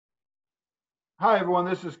Hi, everyone.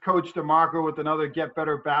 This is Coach DeMarco with another Get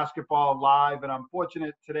Better Basketball Live, and I'm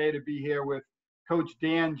fortunate today to be here with Coach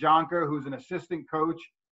Dan Jonker, who's an assistant coach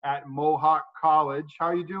at Mohawk College. How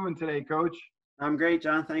are you doing today, Coach? I'm great,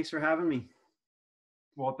 John. Thanks for having me.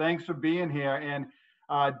 Well, thanks for being here. And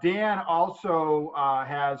Dan also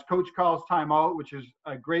has Coach Calls Timeout, which is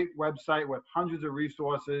a great website with hundreds of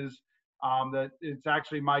resources. That it's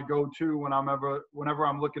actually my go-to whenever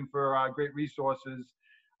I'm looking for great resources.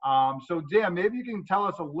 So Dan, maybe you can tell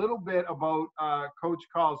us a little bit about Coach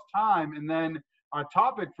Call's time, and then our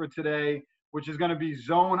topic for today, which is going to be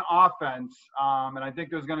zone offense. And I think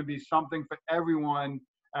there's going to be something for everyone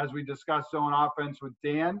as we discuss zone offense with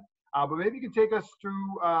Dan. But maybe you can take us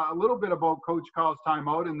through a little bit about Coach Call's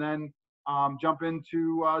timeout, and then jump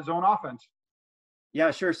into zone offense. Yeah,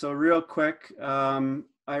 sure. So real quick,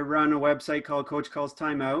 I run a website called Coach Calls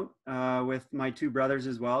Timeout with my two brothers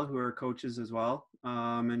as well, who are coaches as well.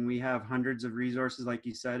 And we have hundreds of resources, like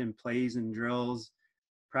you said, in plays and drills,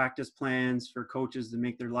 practice plans for coaches to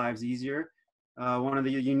make their lives easier. One of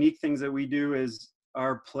the unique things that we do is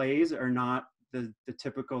our plays are not the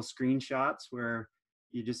typical screenshots where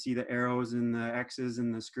you just see the arrows and the X's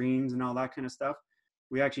and the screens and all that kind of stuff.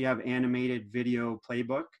 We actually have animated video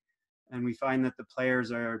playbook, and we find that the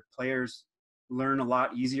players learn a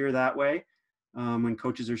lot easier that way. When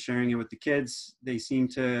coaches are sharing it with the kids, they seem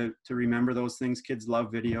to remember those things. Kids love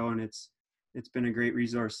video, and it's been a great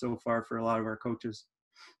resource so far for a lot of our coaches.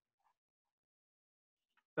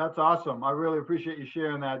 That's awesome. I really appreciate you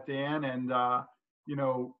sharing that, Dan. And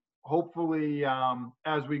hopefully,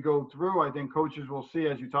 as we go through, I think coaches will see,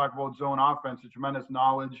 as you talk about zone offense, the tremendous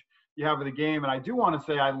knowledge you have of the game. And I do want to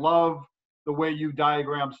say I love the way you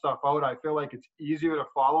diagram stuff out. I feel like it's easier to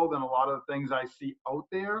follow than a lot of the things I see out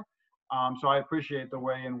there. So I appreciate the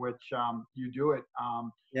way in which you do it.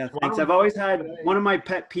 Yeah, thanks. I've always had one of my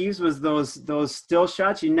pet peeves was those still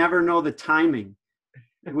shots. You never know the timing,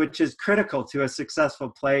 which is critical to a successful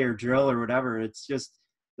play or drill or whatever. It's just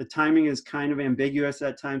the timing is kind of ambiguous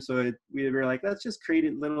at times. So we were like, let's just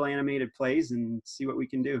create little animated plays and see what we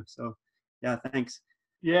can do. So yeah, thanks.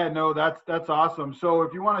 Yeah, no, that's awesome. So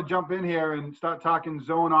if you want to jump in here and start talking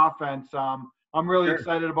zone offense, I'm really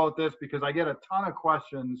excited about this because I get a ton of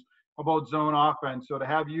questions about zone offense. So to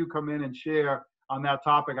have you come in and share on that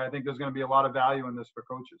topic, I think there's going to be a lot of value in this for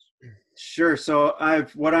coaches. Sure. So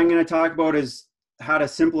what I'm going to talk about is how to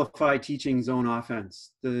simplify teaching zone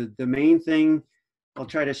offense. The main thing, I'll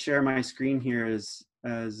try to share my screen here as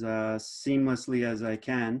seamlessly as I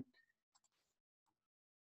can.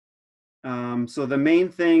 So the main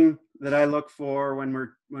thing that I look for when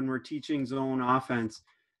we're teaching zone offense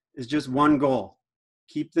is just one goal.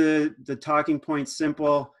 Keep the talking points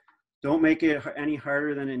simple. Don't make it any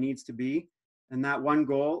harder than it needs to be. And that one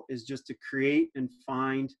goal is just to create and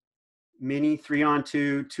find mini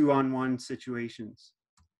 3-on-2, 2-on-1 situations.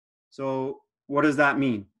 So what does that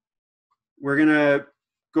mean? We're going to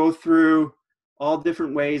go through all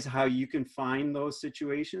different ways how you can find those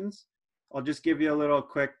situations. I'll just give you a little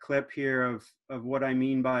quick clip here of what I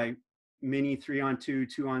mean by mini 3-on-2,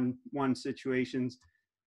 2-on-1 situations.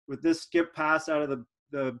 With this skip pass out of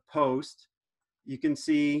the post, you can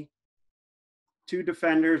see two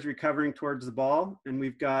defenders recovering towards the ball, and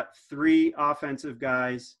we've got three offensive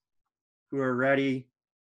guys who are ready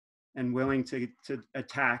and willing to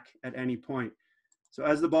attack at any point. So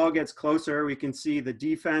as the ball gets closer, we can see the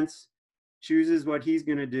defense chooses what he's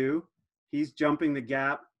going to do. He's jumping the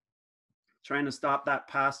gap, trying to stop that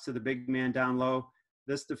pass to the big man down low.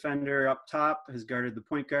 This defender up top has guarded the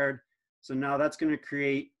point guard. So now that's going to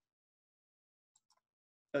create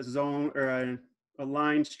a zone or a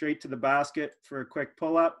line straight to the basket for a quick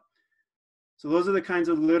pull up. So those are the kinds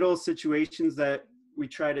of little situations that we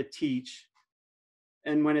try to teach.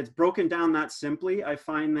 And when it's broken down that simply, I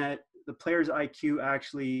find that the player's IQ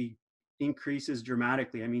actually increases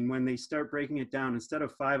dramatically. I mean, when they start breaking it down, instead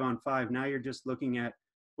of 5-on-5, now you're just looking at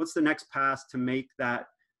what's the next pass to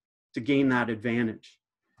gain that advantage.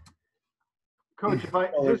 Coach, if I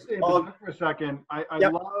just stay for a second, I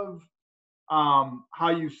love how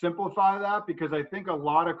you simplify that, because I think a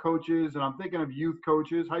lot of coaches, and I'm thinking of youth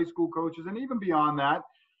coaches, high school coaches, and even beyond that,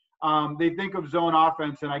 they think of zone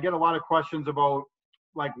offense, and I get a lot of questions about,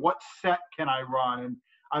 like, what set can I run? And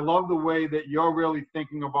I love the way that you're really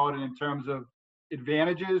thinking about it in terms of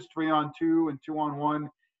advantages, 3-on-2 and 2-on-1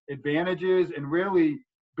 advantages, and really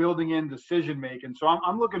building in decision making. So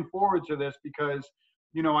I'm looking forward to this because,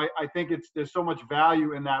 I think there's so much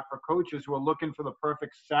value in that for coaches who are looking for the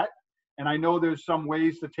perfect set. And I know there's some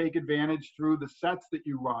ways to take advantage through the sets that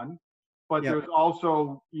you run, but there's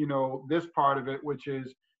also, this part of it, which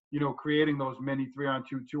is creating those mini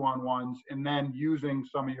 3-on-2, 2-on-1s, and then using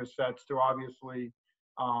some of your sets to obviously,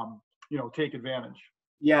 take advantage.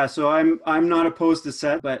 Yeah, so I'm not opposed to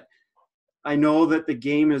set, but I know that the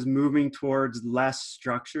game is moving towards less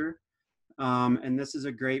structure, and this is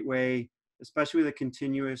a great way, especially with a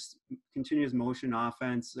continuous motion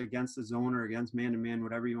offense against the zone or against man-to-man,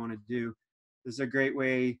 whatever you want to do. This is a great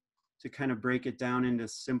way to kind of break it down into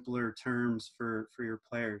simpler terms for your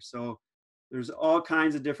players. So there's all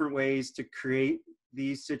kinds of different ways to create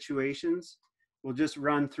these situations. We'll just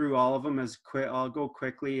run through all of them I'll go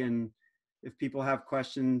quickly, and if people have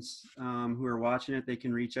questions who are watching it, they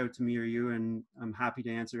can reach out to me or you, and I'm happy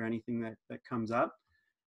to answer anything that comes up.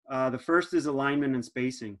 The first is alignment and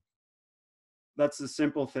spacing. That's the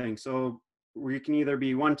simple thing. So we can either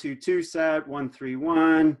be 1-2-2 set,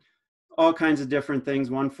 1-3-1, all kinds of different things,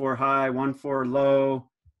 1-4 high, 1-4 low,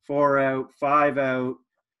 4 out, 5 out,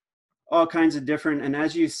 all kinds of different. And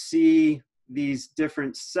as you see these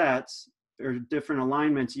different sets or different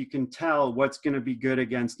alignments, you can tell what's going to be good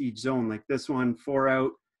against each zone. Like this one, 4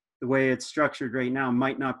 out, the way it's structured right now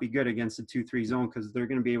might not be good against a 2-3 zone because they're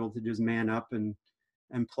going to be able to just man up and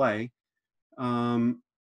play.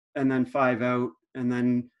 And then 5 out, and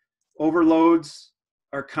then overloads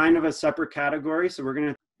are kind of a separate category. So we're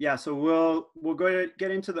going to, so we'll go to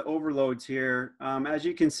get into the overloads here. As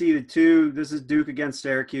you can see, this is Duke against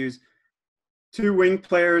Syracuse. 2 wing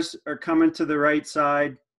players are coming to the right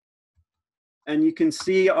side. And you can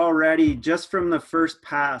see already just from the first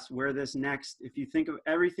pass where this next, if you think of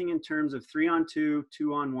everything in terms of 3-on-2,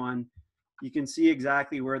 2-on-1, you can see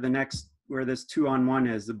exactly where this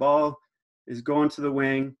 2-on-1 is. The ball is going to the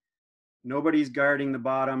wing. Nobody's guarding the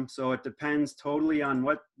bottom. So it depends totally on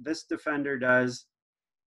what this defender does.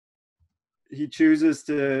 He chooses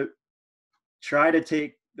to try to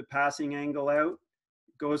take the passing angle out,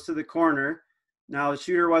 goes to the corner. Now the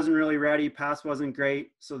shooter wasn't really ready. Pass wasn't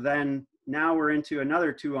great. So then now we're into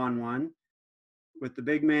another 2-on-1 with the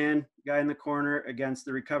big man guy in the corner against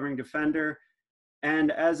the recovering defender.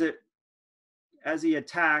 And as he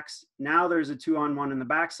attacks, now there's a 2-on-1 in the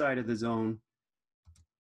backside of the zone.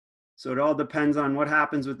 So it all depends on what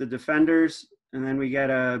happens with the defenders. And then we get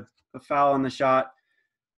a foul on the shot.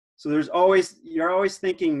 So you're always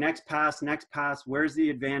thinking next pass, where's the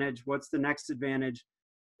advantage? What's the next advantage?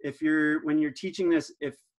 When you're teaching this,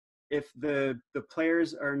 if the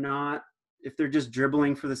players are not, if they're just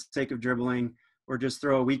dribbling for the sake of dribbling or just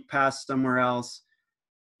throw a weak pass somewhere else,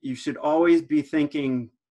 you should always be thinking,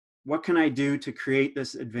 what can I do to create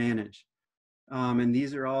this advantage? And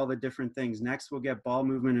these are all the different things. Next, we'll get ball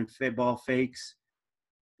movement and ball fakes.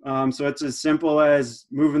 So it's as simple as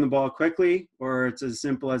moving the ball quickly, or it's as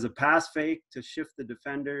simple as a pass fake to shift the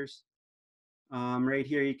defenders. Right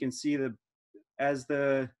here, you can see as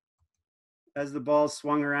the ball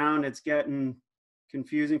swung around, it's getting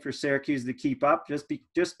confusing for Syracuse to keep up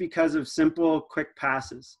just because of simple, quick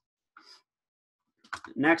passes.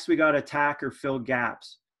 Next, we got attack or fill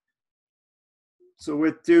gaps. So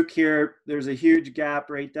with Duke here, there's a huge gap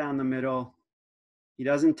right down the middle. He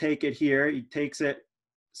doesn't take it here. He takes it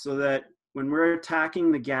so that when we're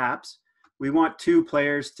attacking the gaps, we want 2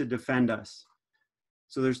 players to defend us.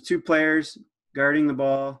 So there's 2 players guarding the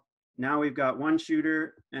ball. Now we've got 1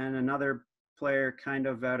 shooter and another player kind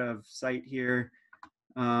of out of sight here,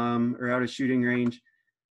 or out of shooting range.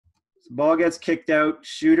 So ball gets kicked out.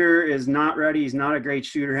 Shooter is not ready. He's not a great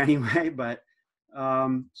shooter anyway, but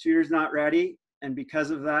shooter's not ready. And because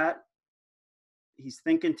of that, he's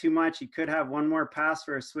thinking too much. He could have one more pass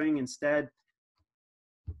for a swing. Instead,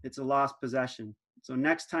 it's a lost possession. So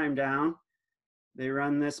next time down, they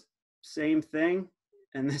run this same thing.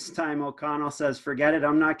 And this time O'Connell says, forget it.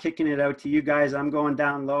 I'm not kicking it out to you guys. I'm going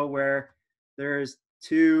down low where there's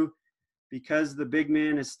 2, because the big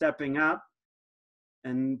man is stepping up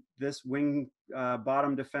and this wing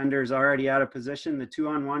bottom defender is already out of position. The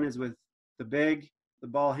 2-on-1 is with the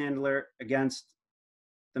ball handler against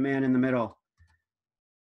the man in the middle.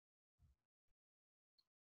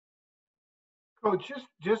 Coach,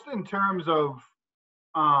 just in terms of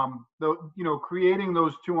creating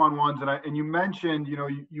those 2-on-1s, and you mentioned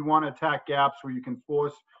you want to attack gaps where you can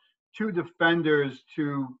force 2 defenders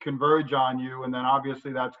to converge on you, and then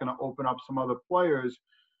obviously that's going to open up some other players.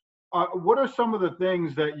 What are some of the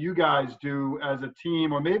things that you guys do as a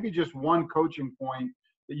team, or maybe just one coaching point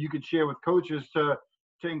that you could share with coaches to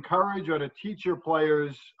encourage or to teach your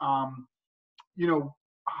players, how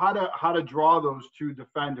to draw those 2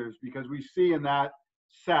 defenders? Because we see in that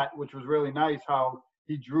set, which was really nice, how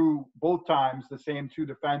he drew both times the same 2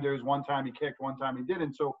 defenders. One time he kicked, one time he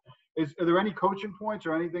didn't. So are there any coaching points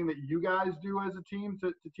or anything that you guys do as a team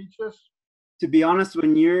to teach this? To be honest,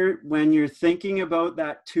 when you're thinking about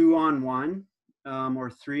that 2-on-1 or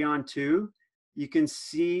 3-on-2, you can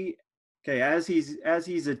see, okay, as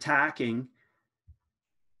he's attacking,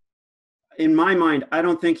 in my mind, I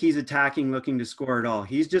don't think he's attacking looking to score at all.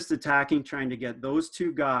 He's just attacking, trying to get those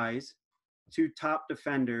two guys, two top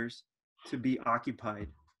defenders, to be occupied,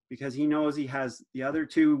 because he knows he has the other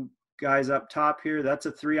two guys up top here. That's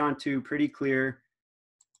a 3-on-2, pretty clear.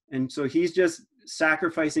 And so he's just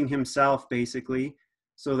sacrificing himself basically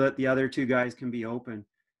so that the other two guys can be open.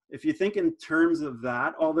 If you think in terms of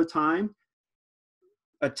that all the time,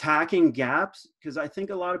 attacking gaps, because I think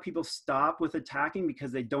a lot of people stop with attacking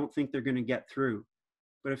because they don't think they're going to get through.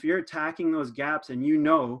 But if you're attacking those gaps and you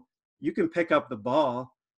know you can pick up the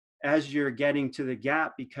ball as you're getting to the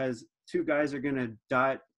gap, because two guys are going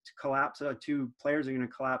to collapse, two players are going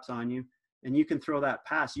to collapse on you, and you can throw that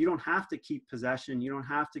pass. You don't have to keep possession. You don't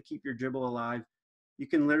have to keep your dribble alive. You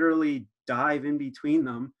can literally dive in between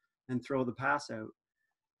them and throw the pass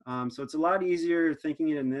out. So it's a lot easier thinking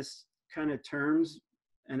it in this kind of terms.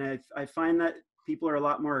 And I find that people are a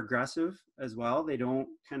lot more aggressive as well. They don't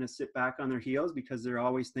kind of sit back on their heels because they're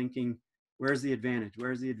always thinking, where's the advantage?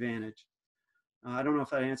 Where's the advantage? I don't know if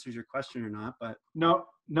that answers your question or not, but. No,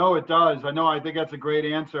 it does. I think that's a great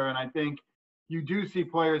answer. And I think you do see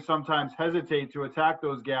players sometimes hesitate to attack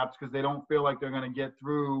those gaps because they don't feel like they're going to get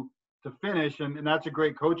through to finish. And that's a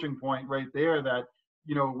great coaching point right there, that,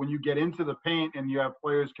 you know, when you get into the paint and you have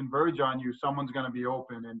players converge on you, someone's going to be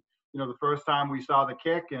open. And, you know, the first time we saw the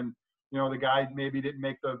kick and, you know, the guy maybe didn't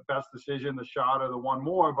make the best decision, the shot or the one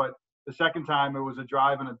more, but the second time it was a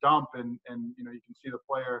drive and a dump, and you know, you can see the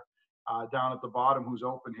player down at the bottom who's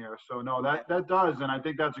open here. So no, that does, and I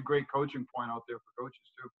think that's a great coaching point out there for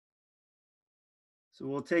coaches too. So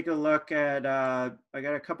we'll take a look at, I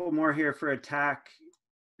got a couple more here for attack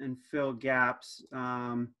and fill gaps.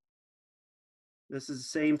 This is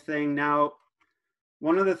the same thing. Now,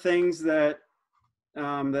 one of the things that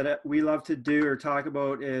we love to do or talk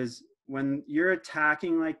about is when you're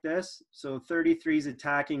attacking like this, so 33 is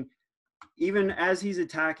attacking, even as he's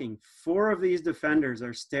attacking, 4 of these defenders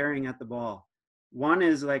are staring at the ball. One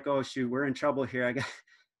is like, oh shoot, we're in trouble here.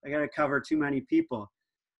 I got to cover too many people.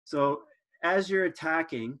 So as you're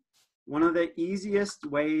attacking, one of the easiest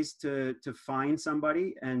ways to find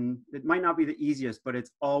somebody, and it might not be the easiest, but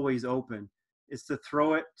it's always open, is to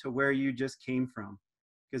throw it to where you just came from.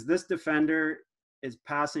 Because this defender is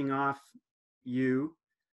passing off you,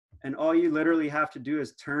 and all you literally have to do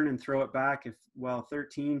is turn and throw it back. If, well,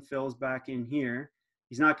 13 fills back in here,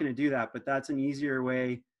 he's not going to do that, but that's an easier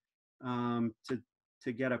way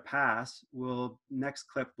to get a pass. Next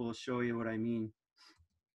clip will show you what I mean.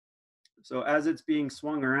 So as it's being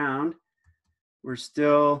swung around, we're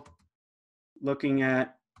still looking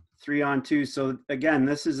at 3-on-2. So again,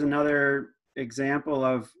 this is another example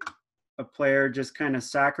of a player just kind of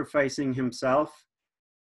sacrificing himself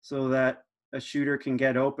so that a shooter can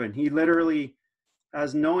get open. He literally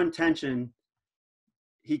has no intention.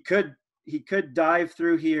 He could dive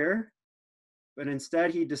through here, but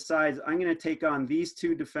instead he decides, I'm going to take on these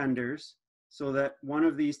 2 defenders so that one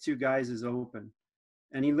of these 2 guys is open.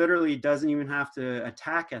 And he literally doesn't even have to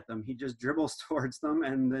attack at them. He just dribbles towards them,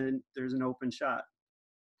 and then there's an open shot.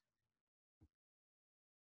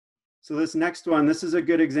 So this next one, this is a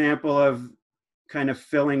good example of kind of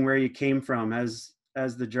filling where you came from as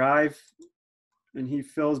the drive, and he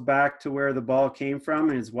fills back to where the ball came from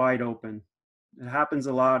and is wide open. It happens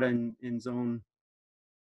a lot in zone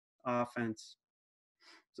offense.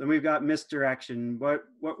 So we've got misdirection. What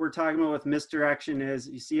we're talking about with misdirection is,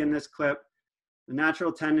 you see in this clip, the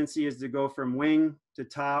natural tendency is to go from wing to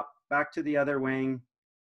top, back to the other wing,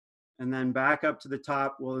 and then back up to the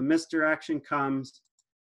top. Well, the misdirection comes,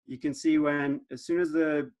 you can see as soon as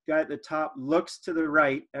the guy at the top looks to the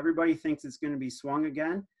right, everybody thinks it's going to be swung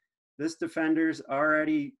again. This defender's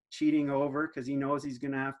already cheating over because he knows he's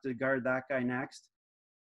going to have to guard that guy next.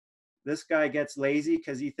 This guy gets lazy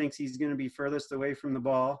because he thinks he's going to be furthest away from the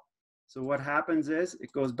ball. So what happens is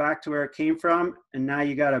it goes back to where it came from, and now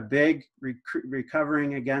you got a big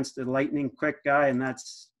recovering against a lightning quick guy, and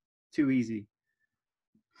that's too easy.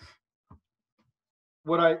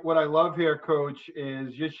 What I love here, Coach,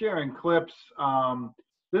 is you're sharing clips.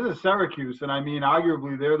 This is Syracuse, and I mean,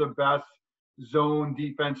 arguably they're the best zone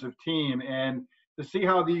defensive team, and to see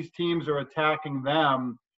how these teams are attacking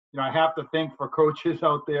them, you know, I have to think for coaches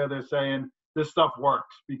out there, they're saying this stuff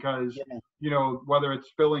works because, you know, whether it's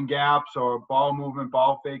filling gaps or ball movement,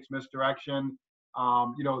 ball fakes, misdirection,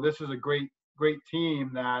 you know, this is a great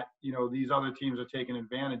team that, you know, these other teams are taking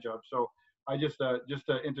advantage of. So just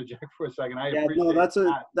to interject for a second, I Yeah, appreciate no,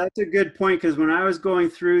 that. that's a good point, because when I was going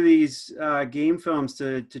through these game films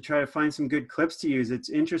to try to find some good clips to use, it's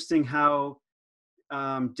interesting how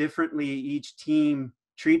differently each team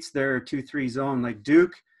treats their 2-3 zone. Like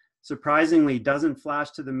Duke, surprisingly, doesn't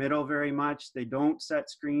flash to the middle very much. They don't set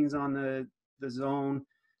screens on the zone.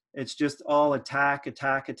 It's just all attack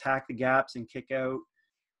the gaps and kick out.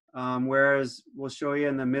 Whereas we'll show you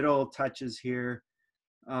in the middle touches here,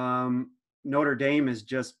 Notre Dame is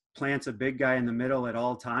just plants a big guy in the middle at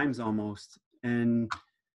all times almost. And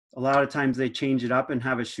a lot of times they change it up and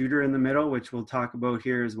have a shooter in the middle, which we'll talk about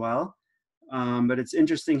here as well. But it's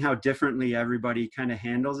interesting how differently everybody kind of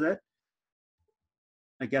handles it.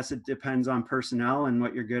 I guess it depends on personnel and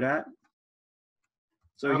what you're good at.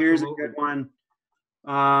 So Absolutely. Here's a good one.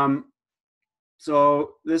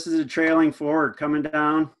 So this is a trailing forward coming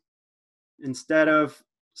down. Instead of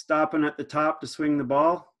stopping at the top to swing the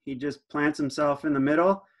ball, he just plants himself in the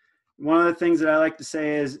middle. One of the things that I like to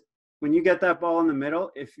say is, when you get that ball in the middle,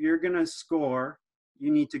 if you're going to score, you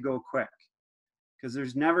need to go quick, because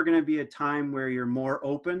there's never going to be a time where you're more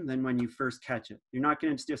open than when you first catch it. You're not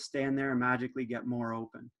going to just stand there and magically get more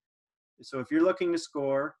open. So if you're looking to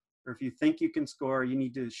score, or if you think you can score, you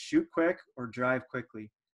need to shoot quick or drive quickly,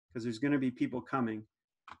 because there's going to be people coming.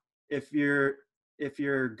 If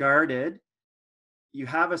you're guarded, you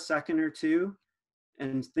have a second or two,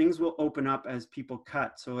 and things will open up as people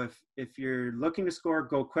cut. So if you're looking to score,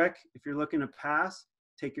 go quick. If you're looking to pass,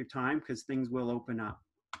 take your time, because things will open up.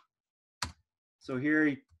 So here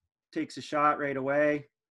he takes a shot right away.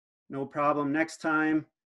 No problem. Next time,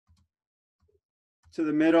 to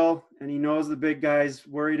the middle, and he knows the big guy's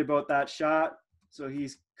worried about that shot, so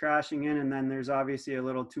he's crashing in, and then there's obviously a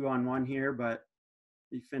little 2-on-1 here, but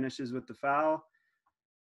he finishes with the foul.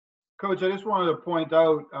 Coach, I just wanted to point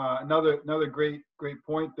out another great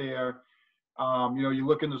point there. You're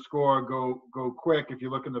looking to score, go quick. If you're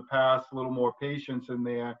looking to pass, a little more patience in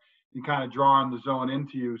there, and kind of drawing the zone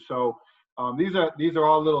into you. So these are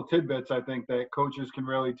all little tidbits, I think, that coaches can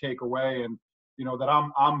really take away, and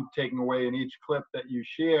that I'm taking away in each clip that you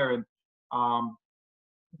share. And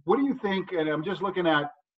what do you think? And I'm just looking at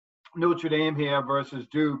Notre Dame here versus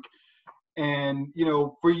Duke. And,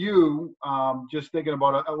 for you, just thinking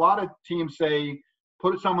about it, a lot of teams say,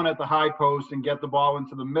 put someone at the high post and get the ball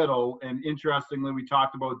into the middle. And interestingly, we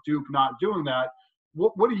talked about Duke not doing that.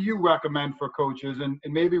 What do you recommend for coaches? And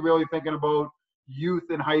maybe really thinking about youth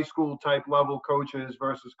and high school type level coaches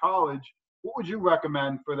versus college, what would you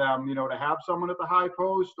recommend for them, to have someone at the high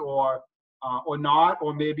post or not,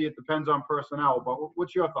 or maybe it depends on personnel, but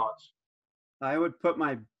what's your thoughts? I would put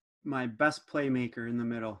my best playmaker in the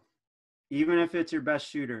middle, even if it's your best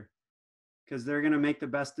shooter, because they're going to make the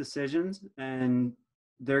best decisions, and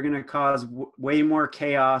they're going to cause way more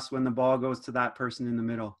chaos when the ball goes to that person in the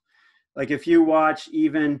middle. Like if you watch,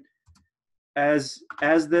 even as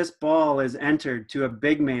this ball is entered to a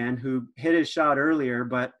big man who hit his shot earlier,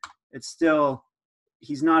 but it's still,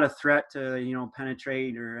 he's not a threat to,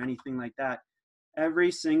 penetrate or anything like that.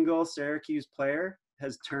 Every single Syracuse player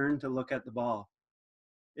has turned to look at the ball.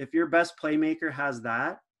 If your best playmaker has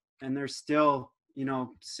that, and they're still,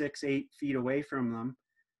 6-8 feet away from them,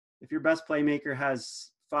 if your best playmaker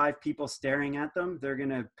has 5 people staring at them, they're going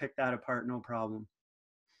to pick that apart, no problem.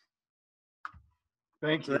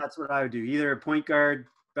 Thank you. So that's what I would do. Either a point guard,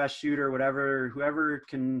 best shooter, whatever, whoever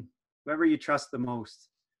you trust the most.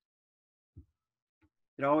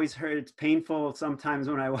 It always hurts. It's painful sometimes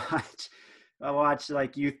when I watch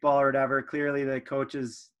like youth ball or whatever. Clearly the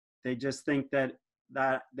coaches, they just think that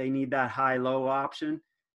they need that high-low option.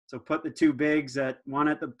 So put the 2 bigs one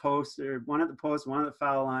at the post, one at the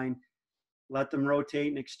foul line, let them rotate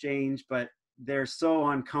and exchange, but they're so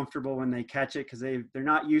uncomfortable when they catch it, because they're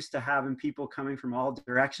not used to having people coming from all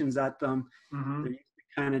directions at them. Mm-hmm. They're used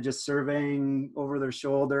to kind of just surveying over their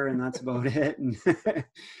shoulder, and that's about it. And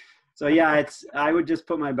so yeah, I would just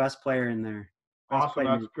put my best player in there. Awesome.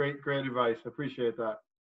 That's great advice. I appreciate that.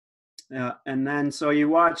 Yeah. And then, so you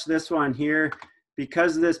watch this one here,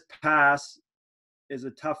 because this pass is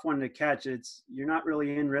a tough one to catch. You're not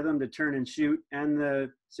really in rhythm to turn and shoot, and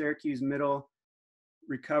the Syracuse middle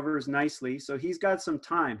recovers nicely. So he's got some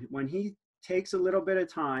time. When he takes a little bit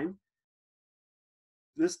of time,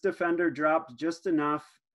 this defender dropped just enough.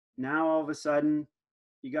 Now all of a sudden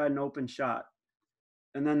you got an open shot.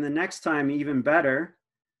 And then the next time, even better,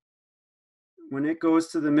 when it goes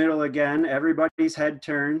to the middle again, everybody's head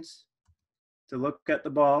turns to look at the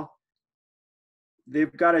ball.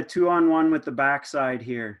 They've got a 2-on-1 with the backside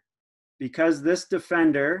here. Because this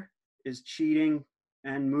defender is cheating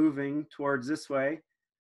and moving towards this way,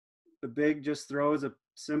 the big just throws a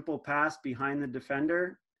simple pass behind the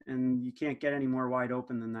defender, and you can't get any more wide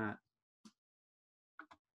open than that.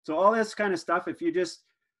 So all this kind of stuff, if you just,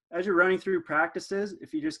 as you're running through practices,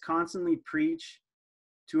 if you just constantly preach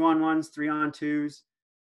 2-on-1s, 3-on-2s,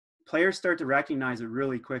 players start to recognize it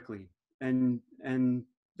really quickly, and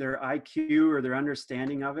their IQ or their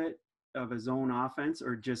understanding of it, of a zone offense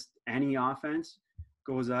or just any offense,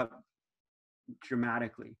 goes up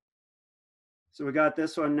dramatically. So we got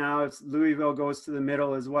this one now. It's Louisville goes to the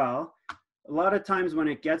middle as well. A lot of times when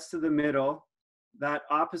it gets to the middle, that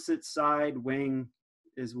opposite side wing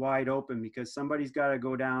is wide open because somebody's got to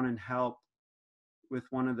go down and help with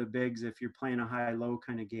one of the bigs if you're playing a high-low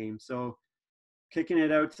kind of game. So kicking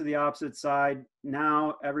it out to the opposite side.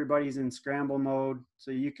 Now everybody's in scramble mode,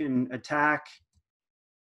 so you can attack.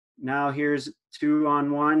 Now here's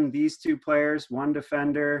 2-on-1, these two players, one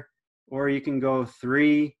defender, or you can go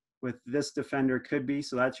 3 with this defender could be.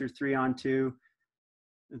 So that's your 3-on-2.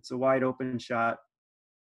 It's a wide open shot.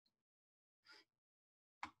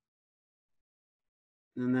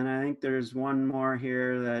 And then I think there's one more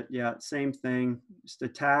here that, yeah, same thing, just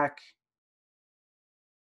attack.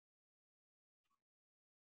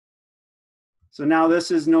 So now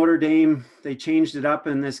this is Notre Dame. They changed it up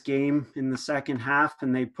in this game in the second half,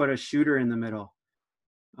 and they put a shooter in the middle,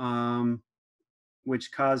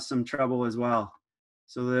 which caused some trouble as well.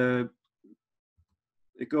 So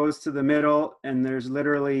it goes to the middle, and there's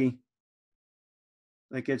literally,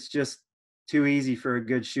 like, it's just too easy for a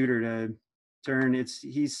good shooter to turn.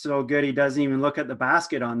 He's so good, he doesn't even look at the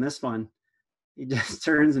basket on this one. He just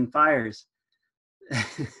turns and fires.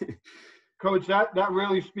 Coach, that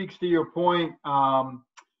really speaks to your point,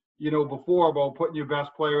 before about putting your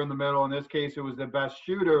best player in the middle. In this case, it was the best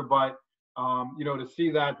shooter, but, to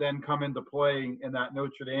see that then come into play in that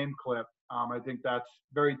Notre Dame clip, I think that's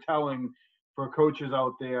very telling for coaches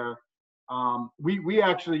out there. We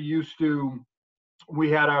actually we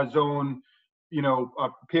had our zone, a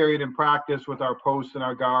period in practice with our posts and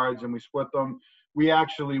our guards, and we split them. We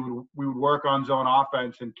would work on zone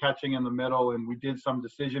offense and catching in the middle, and we did some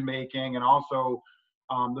decision making, and also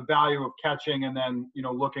the value of catching and then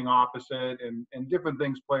looking opposite and different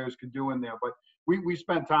things players could do in there. But we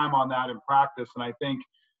spent time on that in practice, and I think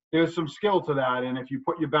there's some skill to that. And if you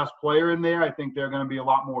put your best player in there, I think they're going to be a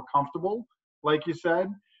lot more comfortable, like you said.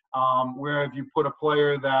 Where if you put a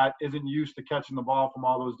player that isn't used to catching the ball from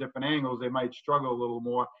all those different angles, they might struggle a little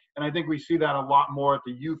more. And I think we see that a lot more at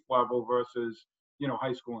the youth level versus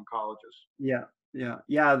high school and colleges. Yeah.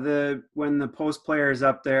 When the post player is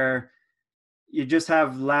up there, you just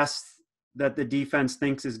have less that the defense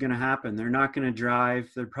thinks is going to happen. They're not going to drive.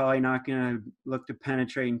 They're probably not going to look to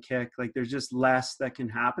penetrate and kick. Like, there's just less that can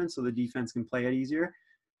happen, so the defense can play it easier.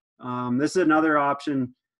 This is another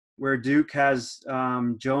option where Duke has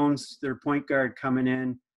Jones, their point guard, coming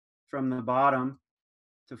in from the bottom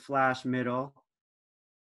to flash middle,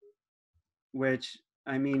 which,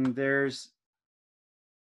 I mean,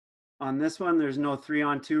 on this one, there's no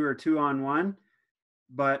 3-on-2 or 2-on-1,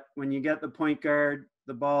 but when you get the point guard,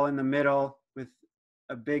 the ball in the middle with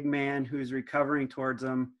a big man who's recovering towards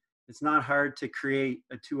them, it's not hard to create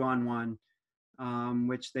a 2-on-1,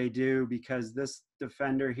 which they do, because this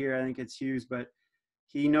defender here, I think it's Hughes, but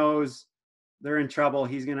he knows they're in trouble.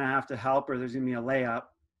 He's going to have to help, or there's going to be a layup,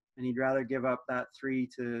 and he'd rather give up that 3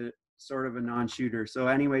 to sort of a non-shooter. So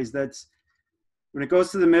anyways, that's when it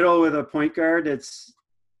goes to the middle with a point guard,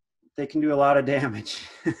 they can do a lot of damage,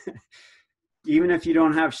 even if you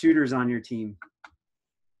don't have shooters on your team.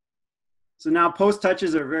 So now post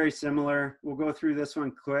touches are very similar. We'll go through this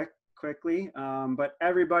one quickly, but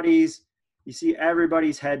you see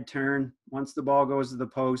everybody's head turn once the ball goes to the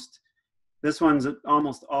post. This one's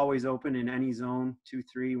almost always open in any zone,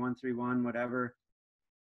 2-3, 1-3-1, whatever.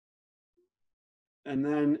 And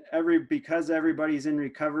then because everybody's in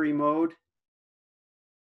recovery mode,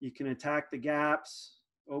 you can attack the gaps,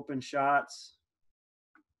 open shots.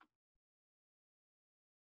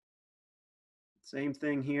 Same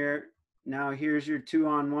thing here. Now here's your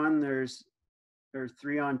 2-on-1. Or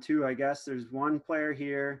 3-on-2, I guess. There's one player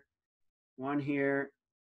here, one here,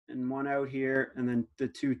 and one out here, and then the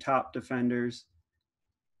 2 top defenders.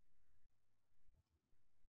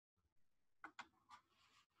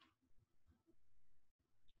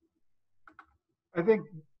 I think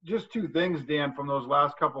just 2 things, Dan, from those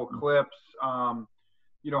last couple of clips.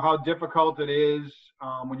 How difficult it is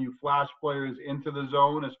when you flash players into the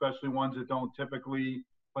zone, especially ones that don't typically,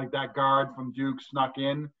 like that guard from Duke snuck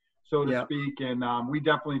in, so to speak. And we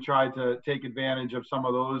definitely tried to take advantage of some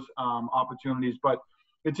of those opportunities. But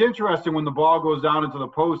it's interesting when the ball goes down into the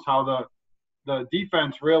post, how the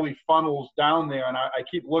defense really funnels down there. And I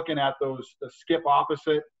keep looking at the skip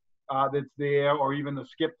opposite that's there, or even the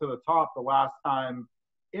skip to the top the last time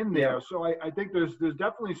in there. Yep. So I think there's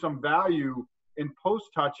definitely some value in post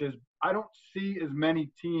touches. I don't see as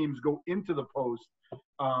many teams go into the post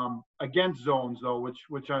against zones though,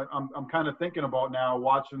 which I'm kind of thinking about now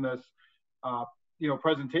watching this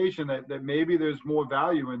presentation, that maybe there's more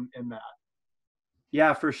value in that.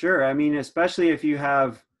 Yeah, for sure. I mean, especially if you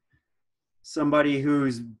have somebody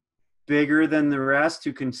who's bigger than the rest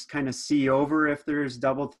who can kind of see over if there's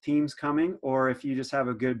double teams coming, or if you just have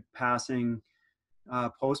a good passing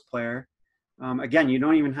post player. Again, you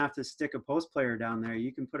don't even have to stick a post player down there.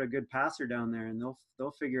 You can put a good passer down there and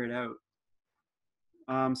they'll figure it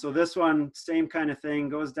out. So this one, same kind of thing,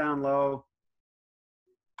 goes down low.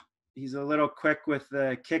 He's a little quick with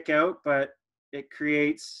the kick out, but it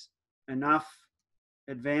creates enough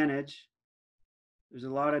advantage. There's a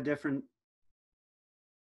lot of different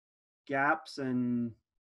gaps and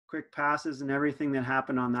quick passes and everything that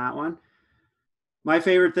happened on that one. My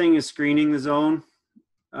favorite thing is screening the zone,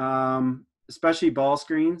 especially ball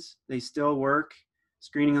screens. They still work.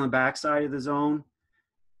 Screening on the backside of the zone.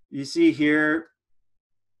 You see here,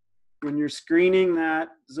 when you're screening that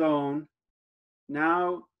zone,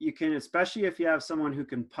 now you can, especially if you have someone who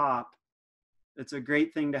can pop, it's a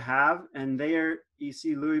great thing to have. And there, you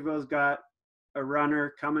see Louisville's got a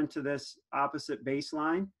runner coming to this opposite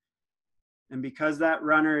baseline. And because that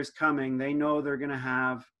runner is coming, they know they're going to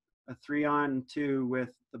have a 3-on-2 with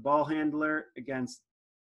the ball handler against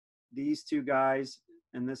these two guys.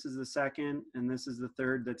 And this is the second, and this is the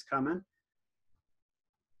third that's coming.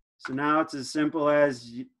 So now it's as simple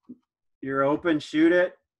as you're open, shoot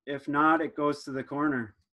it. If not, it goes to the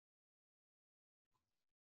corner.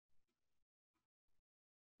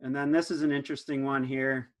 And then this is an interesting one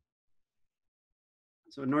here.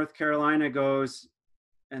 So North Carolina goes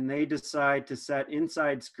and they decide to set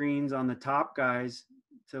inside screens on the top guys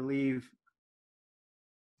to leave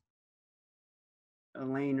a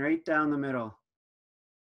lane right down the middle.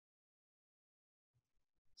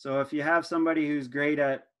 So if you have somebody who's great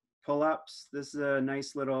at pull-ups, this is a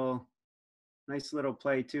nice little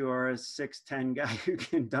play too, or a 6'10" guy who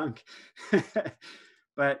can dunk.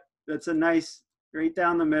 But that's a nice right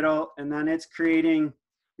down the middle, and then it's creating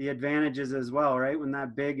the advantages as well, right? When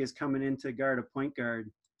that big is coming in to guard a point guard.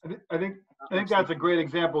 I think that's a great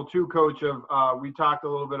example too, Coach, of we talked a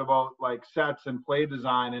little bit about like sets and play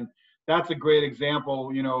design, and that's a great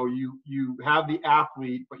example. You know, you have the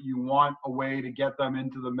athlete, but you want a way to get them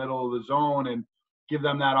into the middle of the zone and give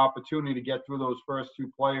them that opportunity to get through those first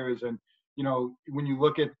two players. And, you know, when you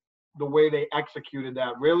look at the way they executed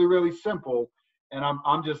that, really, really simple. And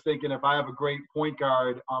I'm just thinking, if I have a great point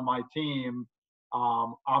guard on my team,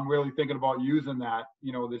 I'm really thinking about using that,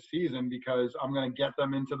 you know, this season, because I'm going to get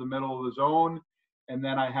them into the middle of the zone. And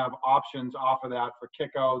then I have options off of that for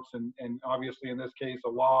kickouts and obviously in this case, a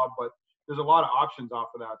lob, but there's a lot of options off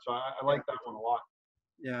of that. So I like that one a lot.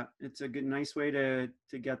 Yeah, it's a good, nice way to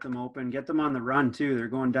get them open, get them on the run too. They're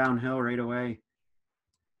going downhill right away.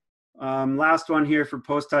 Last one here for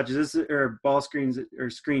post touches. This is, or ball screens or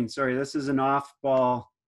screens. Sorry, this is an off ball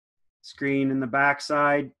screen in the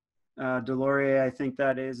backside. Delorier, I think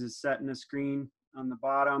that is setting a screen on the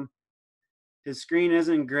bottom. His screen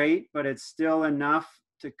isn't great, but it's still enough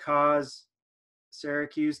to cause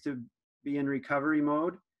Syracuse to be in recovery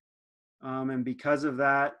mode. And because of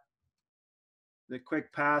that, the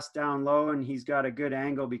quick pass down low, and he's got a good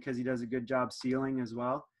angle because he does a good job sealing as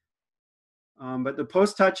well. But the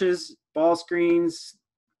post touches, ball screens,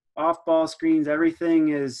 off ball screens, everything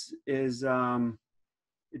is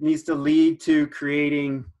it needs to lead to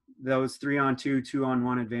creating those 3-on-2,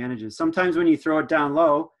 2-on-1 advantages. Sometimes when you throw it down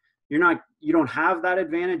low, you don't have that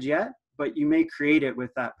advantage yet, but you may create it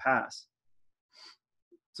with that pass.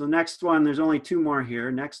 So next one, there's only two more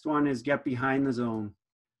here. Next one is get behind the zone.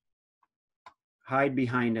 Hide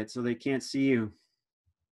behind it so they can't see you.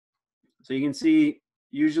 So you can see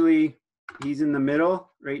usually he's in the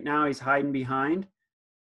middle. Right now he's hiding behind.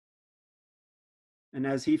 And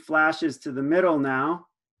as he flashes to the middle now,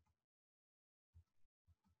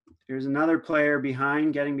 here's another player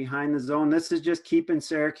behind, getting behind the zone. This is just keeping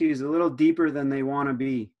Syracuse a little deeper than they want to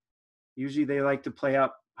be. Usually they like to play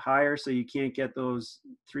up higher so you can't get those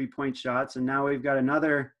 3-point shots. And now we've got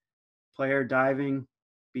another player diving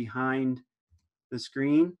behind the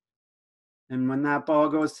screen. And when that ball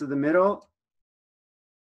goes to the middle,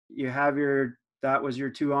 you have that was your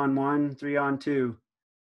 2-on-1, 3-on-2.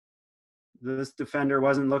 This defender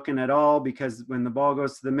wasn't looking at all, because when the ball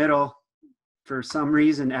goes to the middle, for some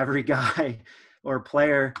reason, every guy or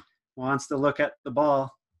player wants to look at the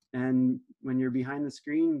ball. And when you're behind the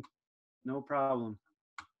screen, no problem.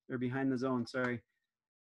 Or behind the zone, sorry.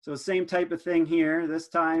 So same type of thing here. This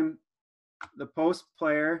time, the post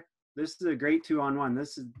player, this is a great 2-on-1.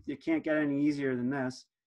 This is, you can't get any easier than this.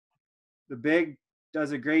 The big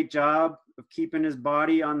does a great job of keeping his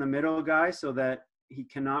body on the middle guy so that he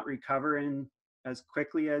cannot recover in as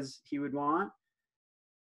quickly as he would want.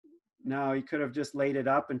 Now, he could have just laid it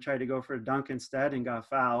up and tried to go for a dunk instead and got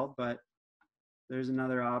fouled, but there's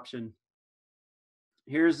another option.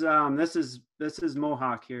 Here's this is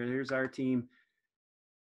Mohawk here. Here's our team.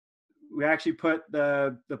 We actually put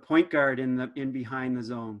the point guard in behind the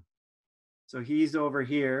zone. So he's over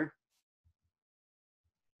here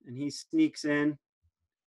and he sneaks in.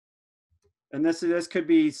 And this could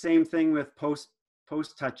be same thing with post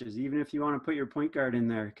touches, even if you want to put your point guard in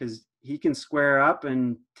there, because he can square up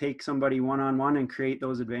and take somebody one-on-one and create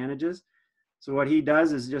those advantages. So what he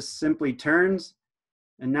does is just simply turns.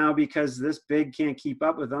 And now, because this big can't keep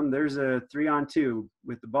up with him, there's a 3-on-2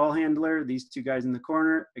 with the ball handler, these two guys in the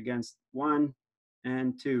corner against 1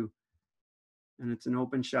 and 2. And it's an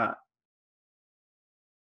open shot.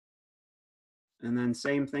 And then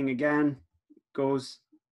same thing again, goes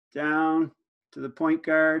down to the point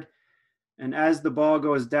guard. And as the ball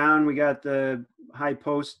goes down, we got the high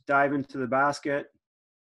post dive into the basket.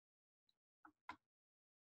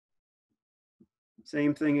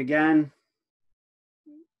 Same thing again.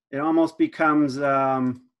 It almost becomes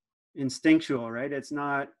instinctual, right? It's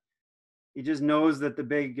not, he just knows that the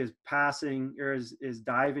big is passing or is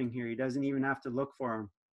diving here. He doesn't even have to look for him.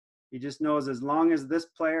 He just knows as long as this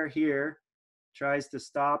player here tries to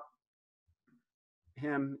stop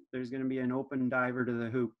him, there's going to be an open diver to the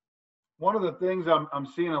hoop. One of the things I'm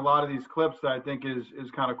seeing a lot of these clips that I think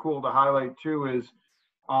is kind of cool to highlight too is,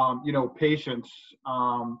 patience.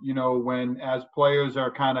 When as players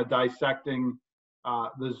are kind of dissecting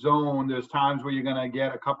the zone, there's times where you're going to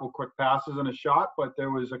get a couple quick passes and a shot, but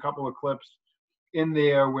there was a couple of clips in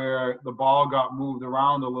there where the ball got moved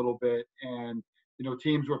around a little bit and,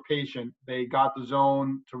 teams were patient. They got the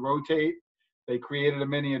zone to rotate. They created a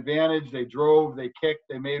mini advantage. They drove, they kicked,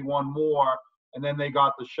 they made one more, and then they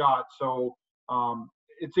got the shot. So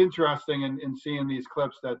it's interesting in seeing these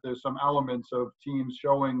clips that there's some elements of teams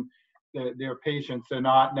showing their patience. They're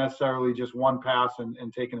not necessarily just one pass and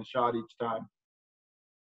taking a shot each time.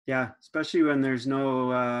 Yeah, especially when there's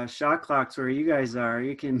no shot clocks where you guys are.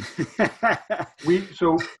 You can. we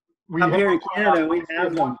here in Canada, we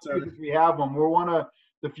have them. We have them. We're one of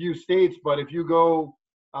the few states, but if you go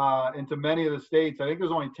into many of the states, I think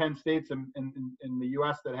there's only 10 states in the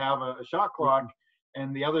U.S. that have a shot clock,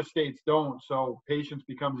 and the other states don't. So patience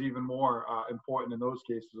becomes even more important in those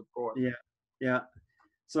cases, of course. Yeah.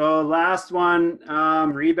 So last one,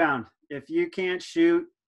 rebound. If you can't shoot,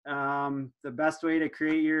 the best way to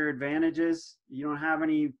create your advantages, you don't have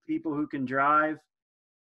any people who can drive,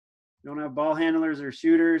 you don't have ball handlers or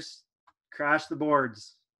shooters, crash the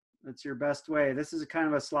boards. That's your best way. This is kind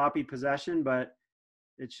of a sloppy possession, but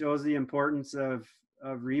it shows the importance of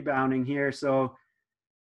rebounding here. So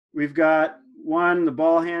we've got 1, the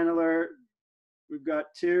ball handler, we've got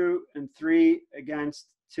 2 and 3 against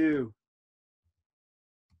 2.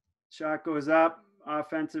 Shot goes up,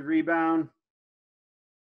 offensive rebound.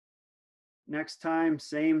 Next time,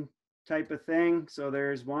 same type of thing. So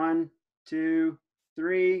there's 1, 2,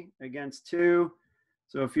 3 against 2.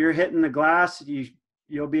 So if you're hitting the glass,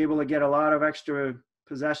 you'll be able to get a lot of extra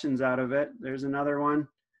possessions out of it. There's another one.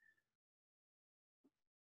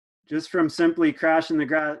 Just from simply crashing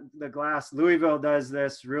the glass, Louisville does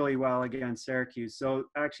this really well against Syracuse. So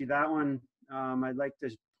actually that one I'd like to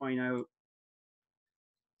point out.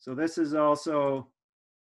 So this is also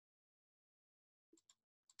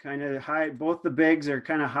kind of both the bigs are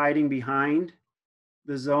kind of hiding behind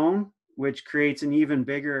the zone, which creates an even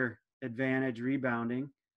bigger advantage rebounding.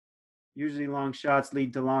 Usually long shots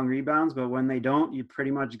lead to long rebounds, but when they don't, you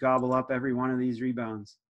pretty much gobble up every one of these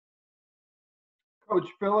rebounds. Coach,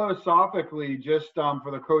 philosophically, just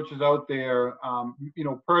for the coaches out there,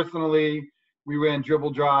 personally, we ran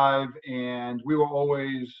dribble drive and we were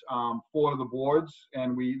always forward of the boards,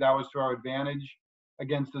 and that was to our advantage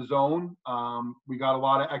against the zone. We got a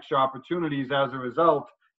lot of extra opportunities as a result.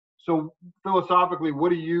 So philosophically,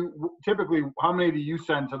 how many do you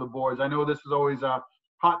send to the boards? I know this is always a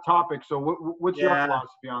hot topic. So what's your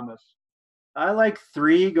philosophy on this? I like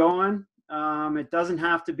 3 going. It doesn't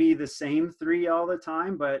have to be the same 3 all the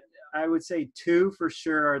time, but I would say 2 for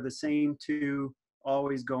sure are the same 2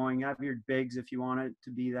 always going. Have your bigs if you want it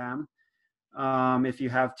to be them. If you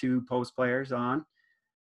have 2 post players on.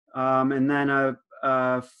 And then a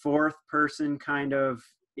 4th person kind of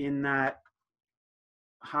in that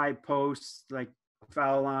high posts, like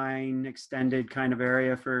foul line, extended kind of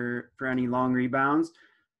area for any long rebounds,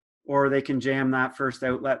 or they can jam that first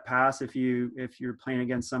outlet pass if you're playing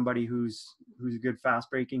against somebody who's a good fast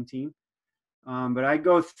breaking team. But I'd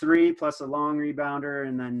go 3 plus a long rebounder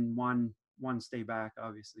and then one stay back,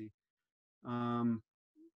 obviously.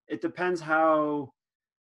 It depends how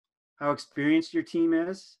experienced your team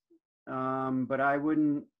is. But I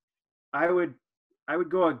would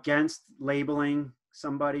go against labeling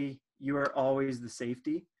somebody you are always the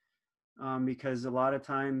safety, because a lot of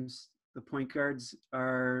times the point guards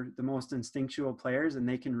are the most instinctual players and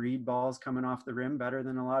they can read balls coming off the rim better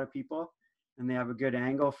than a lot of people. And they have a good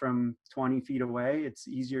angle from 20 feet away. It's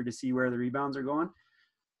easier to see where the rebounds are going.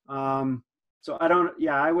 So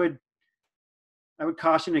I would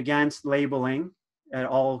caution against labeling at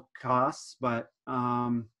all costs, but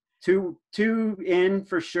two in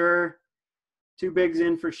for sure, 2 bigs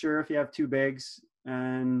in for sure if you have 2 bigs,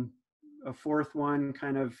 and a fourth one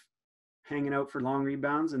kind of hanging out for long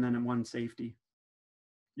rebounds, and then 1 safety.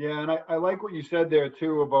 Yeah, and I like what you said there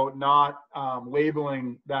too about not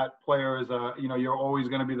labeling that player as you're always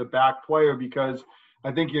going to be the back player, because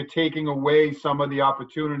I think you're taking away some of the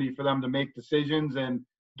opportunity for them to make decisions and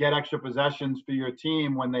get extra possessions for your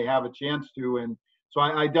team when they have a chance to. And so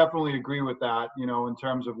I definitely agree with that, in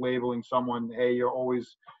terms of labeling someone, hey, you're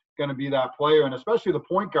always going to be that player. And especially the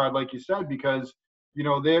point guard, like you said, because,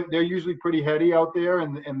 they're usually pretty heady out there,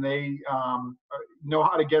 and they know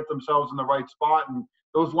how to get themselves in the right spot. And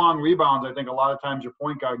those long rebounds, I think a lot of times your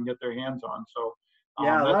point guard can get their hands on. So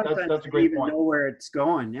yeah, a lot of times that's a they great even point. know where it's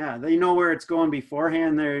going. Yeah, they know where it's going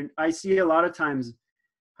beforehand. I see a lot of times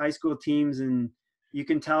high school teams, and you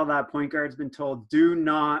can tell that point guard's been told, do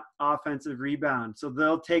not offensive rebound. So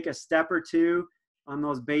they'll take a step or two on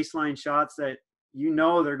those baseline shots that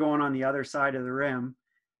they're going on the other side of the rim.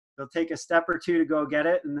 They'll take a step or two to go get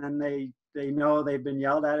it, and then they know they've been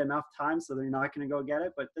yelled at enough times, so they're not going to go get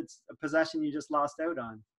it. But it's a possession you just lost out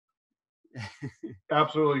on.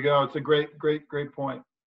 Absolutely, go. It's a great point.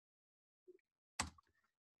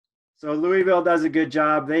 So Louisville does a good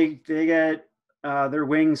job. They get their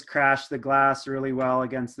wings crash the glass really well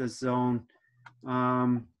against this zone.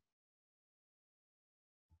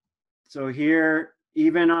 So here,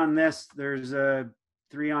 even on this, there's a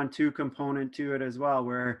 3-on-2 component to it as well,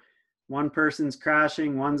 where one person's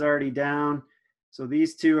crashing, one's already down. So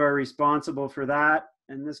these 2 are responsible for that.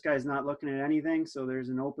 And this guy's not looking at anything. So there's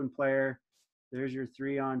an open player. There's your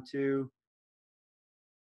 3-on-2.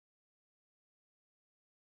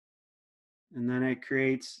 And then it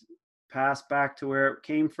creates pass back to where it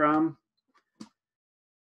came from.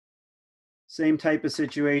 Same type of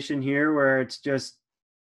situation here where it's just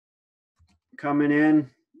coming in.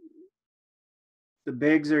 The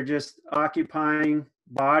bigs are just occupying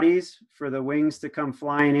bodies for the wings to come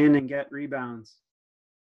flying in and get rebounds.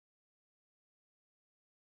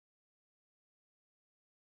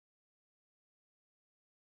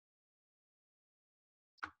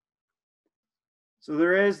 So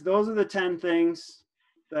those are the 10 things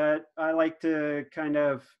that I like to kind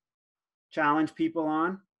of challenge people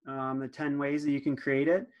on, the 10 ways that you can create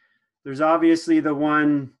it. There's obviously the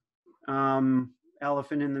one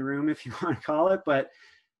elephant in the room, if you want to call it, but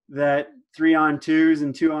that 3-on-2s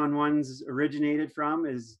and 2-on-1s originated from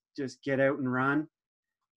is just get out and run.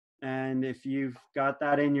 And if you've got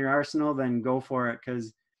that in your arsenal, then go for it.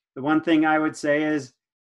 Because the one thing I would say is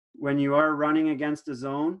when you are running against a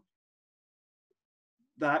zone,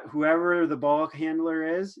 that whoever the ball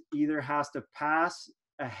handler is either has to pass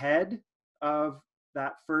ahead of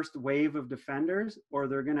that first wave of defenders, or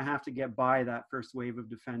they're going to have to get by that first wave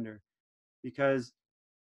of defender. Because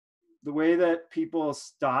the way that people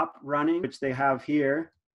stop running, which they have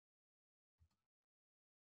here,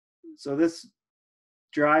 so this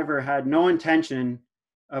driver had no intention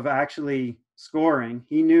of actually scoring.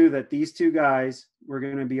 He knew that these 2 guys were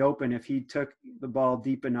going to be open if he took the ball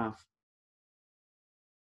deep enough.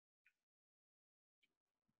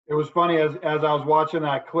 It was funny, as I was watching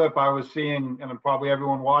that clip, I was seeing, and probably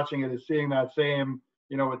everyone watching it is seeing that same,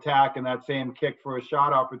 attack and that same kick for a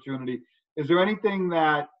shot opportunity. Is there anything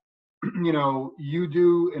that, you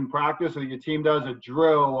do in practice, or your team does, a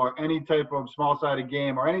drill or any type of small-sided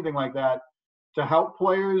game or anything like that, to help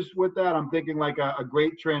players with that? I'm thinking like a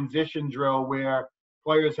great transition drill where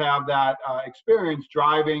players have that experience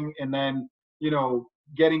driving and then,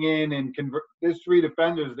 getting in and convert. There's 3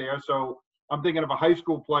 defenders there, so I'm thinking of a high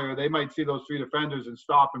school player. They might see those 3 defenders and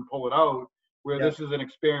stop and pull it out, where This is an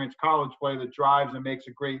experienced college player that drives and makes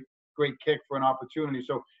a great kick for an opportunity.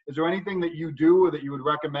 So is there anything that you do or that you would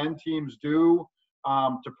recommend teams do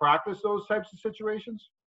to practice those types of situations?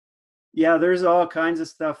 Yeah, there's all kinds of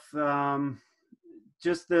stuff.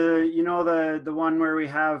 Just the one where we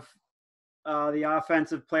have the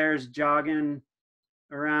offensive players jogging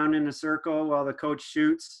around in a circle while the coach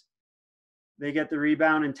shoots. They get the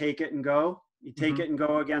rebound and take it and go. You take it and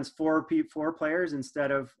go against four players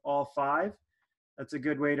instead of all five. That's a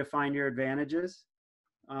good way to find your advantages.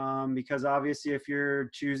 Because obviously if you're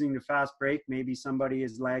choosing to fast break, maybe somebody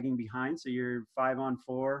is lagging behind. So you're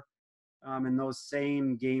 5-on-4. And those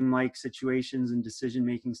same game-like situations and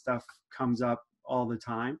decision-making stuff comes up all the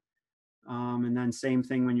time. And then same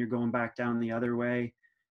thing when you're going back down the other way.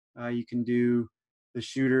 You can do the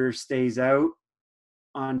shooter stays out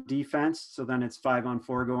on defense, so then it's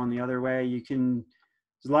 5-on-4 going the other way. There's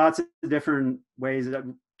lots of different ways. That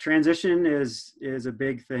transition is a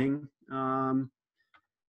big thing that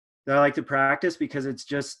I like to practice, because it's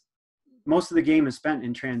just most of the game is spent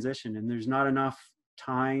in transition, and there's not enough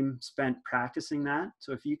time spent practicing that.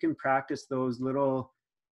 So if you can practice those little,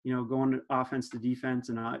 going offense to defense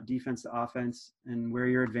and defense to offense, and where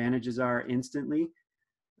your advantages are instantly,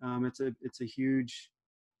 it's a huge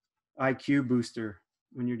IQ booster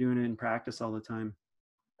when you're doing it in practice all the time.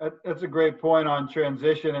 That's a great point on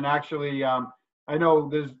transition. And actually, I know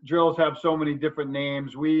these drills have so many different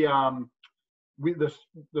names. The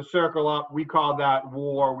circle up, we call that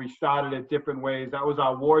war. We started it different ways. That was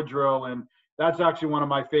our war drill, and that's actually one of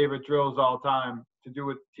my favorite drills all time to do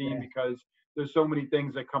with the team, because there's so many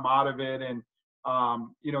things that come out of it. And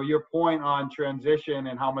your point on transition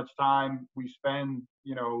and how much time we spend,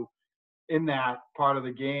 in that part of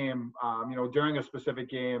the game, during a specific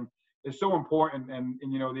game is so important. And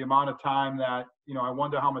the amount of time that, I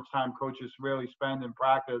wonder how much time coaches really spend in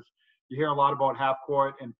practice. You hear a lot about half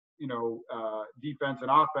court and, defense and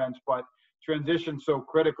offense, but transition's so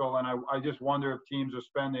critical. And I just wonder if teams are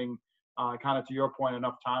spending, kind of to your point,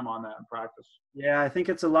 enough time on that in practice. Yeah, I think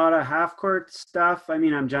it's a lot of half court stuff. I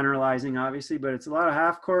mean, I'm generalizing obviously, but it's a lot of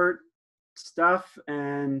half court stuff,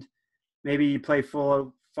 and maybe you play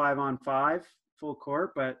full 5-on-5, full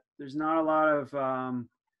court, but there's not a lot of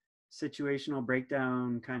situational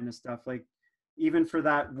breakdown kind of stuff. Like even for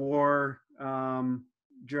that war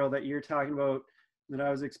drill that you're talking about, that I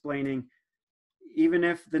was explaining, even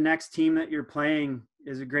if the next team that you're playing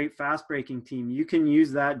is a great fast breaking team, you can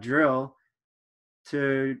use that drill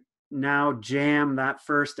to now jam that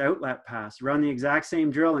first outlet pass. Run the exact same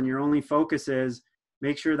drill, and your only focus is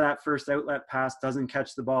make sure that first outlet pass doesn't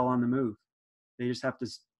catch the ball on the move. They just have to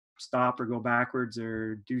stop or go backwards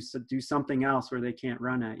or do something else where they can't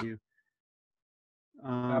run at you.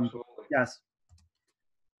 Absolutely. Yes.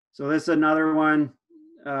 So this is another one.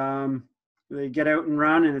 They get out and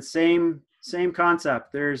run, and it's same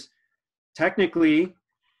concept. There's technically,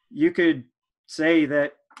 you could say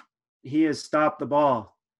that he has stopped the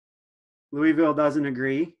ball. Louisville doesn't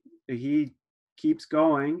agree. He keeps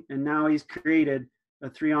going, and now he's created a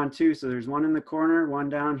 3-on-2. So there's one in the corner, one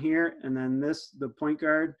down here, and then the point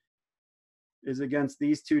guard is against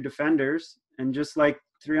these two defenders. And just like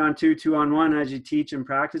 3-on-2, 2-on-1, as you teach in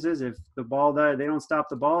practices, if the ball they don't stop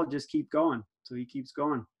the ball, just keep going. So he keeps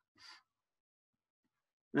going.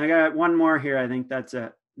 And I got one more here. I think that's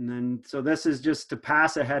it. And then, so this is just to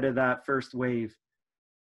pass ahead of that first wave.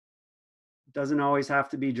 It doesn't always have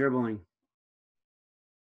to be dribbling.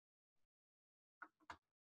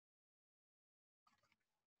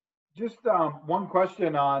 Just one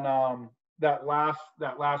question on that last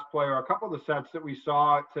player. A couple of the sets that we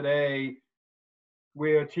saw today,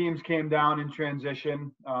 where teams came down in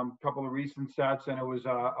transition, a couple of recent sets, and it was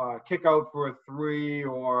a kick out for a three,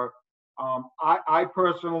 or I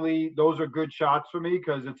personally, those are good shots for me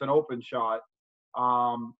because it's an open shot.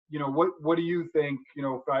 What do you think?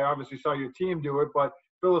 I obviously saw your team do it, but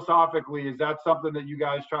philosophically, is that something that you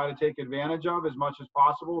guys try to take advantage of as much as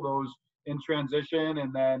possible? Those in transition,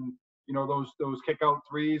 and then those kick out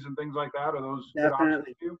threes and things like that. Are those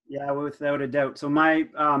definitely? Yeah, without a doubt. So my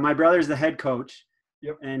brother's the head coach.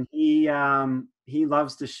 Yep. And he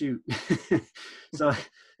loves to shoot. So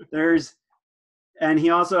and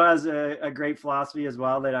he also has a great philosophy as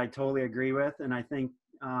well that I totally agree with. And I think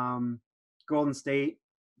Golden State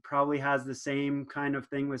probably has the same kind of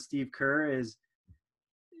thing with Steve Kerr, is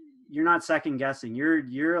you're not second guessing.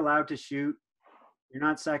 You're allowed to shoot. You're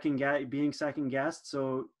not being second guessed.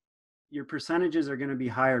 So your percentages are going to be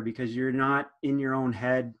higher because you're not in your own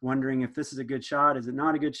head wondering if this is a good shot. Is it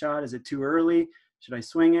not a good shot? Is it too early? Should I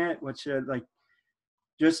swing it?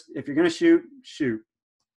 Just if you're going to shoot.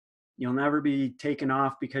 You'll never be taken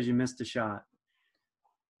off because you missed a shot.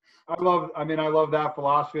 I love that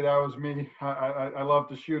philosophy. That was me. I love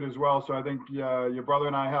to shoot as well. So I think your brother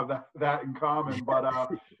and I have that in common. But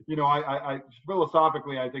I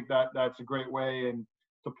philosophically, I think that's a great way and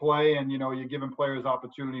to play. And you're giving players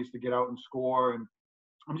opportunities to get out and score. And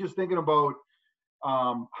I'm just thinking about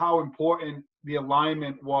how important the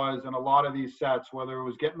alignment was in a lot of these sets, whether it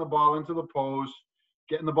was getting the ball into the post,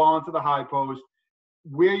 getting the ball into the high post,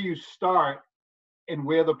 where you start and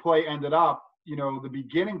where the play ended up. The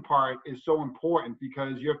beginning part is so important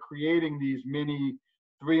because you're creating these mini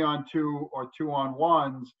 3-on-2 or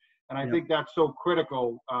 2-on-1s. And I think that's so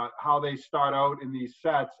critical, how they start out in these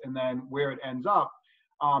sets and then where it ends up.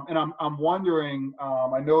 And I'm wondering,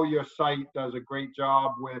 I know your site does a great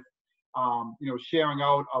job with, sharing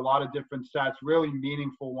out a lot of different sets, really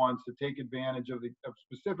meaningful ones to take advantage of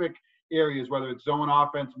specific areas, whether it's zone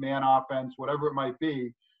offense, man offense, whatever it might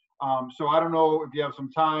be. So I don't know if you have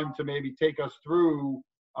some time to maybe take us through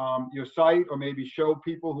your site or maybe show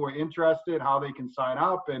people who are interested how they can sign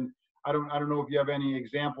up. And I don't know if you have any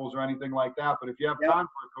examples or anything like that, but if you have time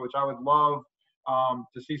for it, Coach, I would love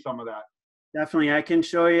to see some of that. Definitely. I can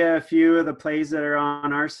show you a few of the plays that are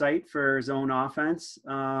on our site for zone offense.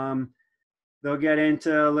 They'll get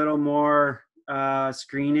into a little more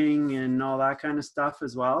screening and all that kind of stuff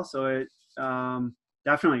as well. So it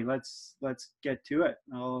definitely let's get to it.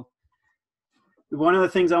 One of the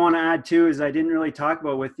things I want to add too is I didn't really talk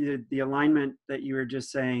about with the alignment that you were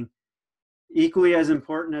just saying. Equally as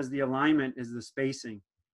important as the alignment is the spacing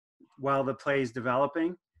while the play is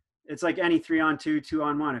developing. It's like any 3-on-2,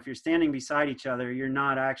 2-on-1. If you're standing beside each other, you're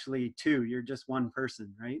not actually two, you're just one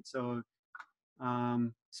person, right? So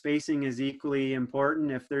spacing is equally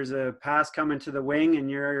important. If there's a pass coming to the wing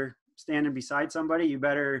and you're standing beside somebody, you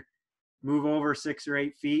better move over 6 or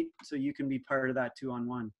 8 feet so you can be part of that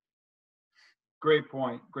 2-on-1. Great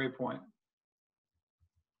point. Great point.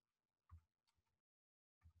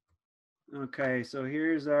 Okay, so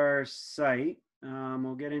here's our site.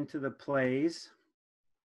 We'll get into the plays.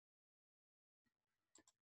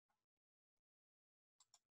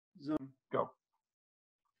 Go.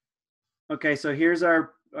 Okay, so here's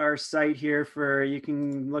our site here for, you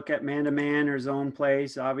can look at man-to-man or zone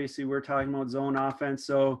plays. Obviously, we're talking about zone offense.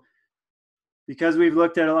 So because we've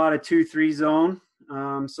looked at a lot of 2-3 zone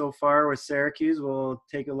so far with Syracuse, we'll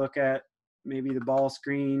take a look at maybe the ball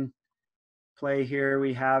screen play here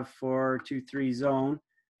we have for 2-3 zone.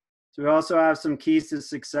 So we also have some keys to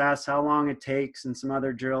success, how long it takes, and some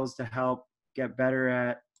other drills to help get better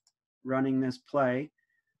at running this play.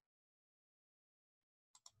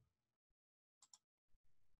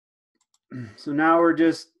 So now we're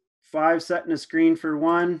just 5 setting a screen for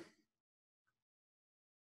 1.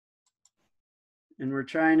 And we're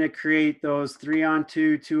trying to create those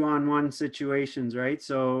 3-on-2, 2-on-1 situations, right?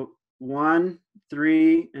 So 1,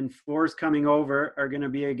 3, and 4's coming over are going to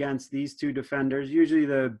be against these 2 defenders. Usually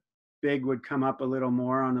the big would come up a little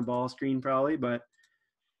more on the ball screen probably, but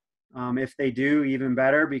if they do, even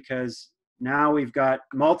better, because now we've got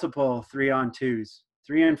multiple 3-on-2s.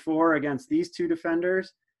 3 and 4 against these 2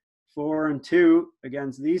 defenders, 4 and 2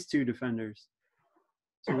 against these 2 defenders.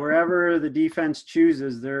 So wherever the defense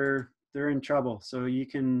chooses, they're in trouble. So you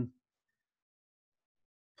can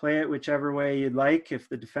play it whichever way you'd like. If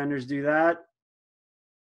the defenders do that,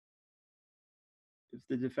 if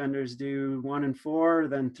the defenders do 1 and 4,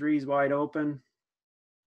 then 3's wide open.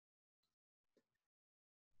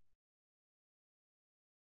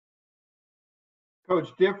 Coach,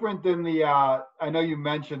 different than the, I know you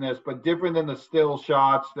mentioned this, but different than the still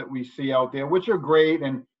shots that we see out there, which are great.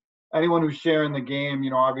 And anyone who's sharing the game,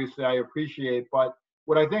 obviously I appreciate. But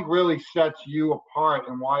what I think really sets you apart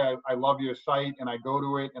and why I love your site and I go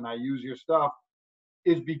to it and I use your stuff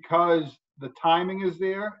is because the timing is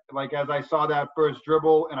there. Like as I saw that first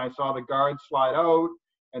dribble and I saw the guard slide out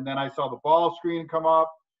and then I saw the ball screen come up,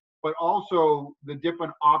 but also the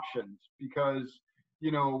different options because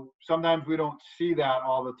sometimes we don't see that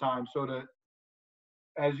all the time. So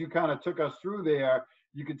as you kind of took us through there,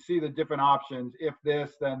 you could see the different options, if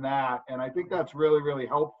this, then that. And I think that's really, really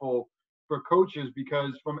helpful for coaches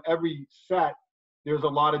because from every set, there's a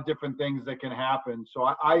lot of different things that can happen. So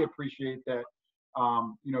I appreciate that,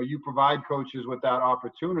 you provide coaches with that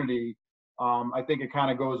opportunity. I think it kind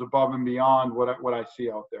of goes above and beyond what I see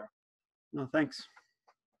out there. No, thanks.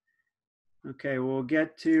 Okay, we'll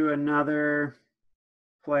get to another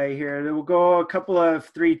play here. Then we'll go a couple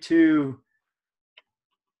of 3-2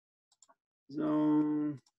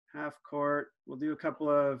 zone, half court. We'll do a couple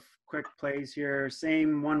of quick plays here.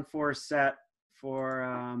 Same 1-4 set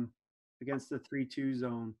for against the 3-2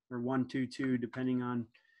 zone or 1-2-2, depending on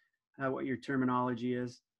what your terminology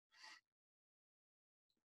is.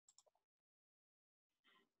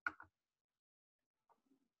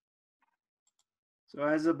 So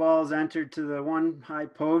as the ball is entered to the one high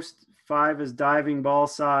post, 5 is diving ball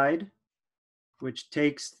side, which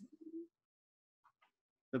takes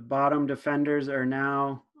the bottom defenders are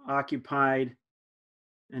now occupied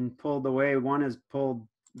and pulled away. 1 is pulled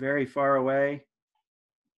very far away.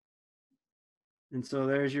 And so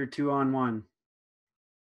there's your 2-on-1.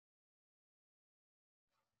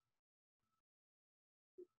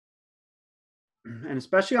 And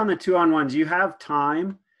especially on the 2-on-1s, you have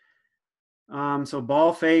time. So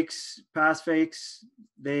ball fakes, pass fakes,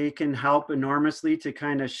 they can help enormously to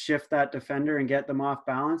kind of shift that defender and get them off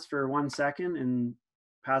balance for 1 second and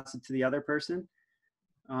pass it to the other person.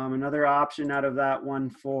 Another option out of that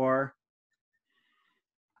 1-4.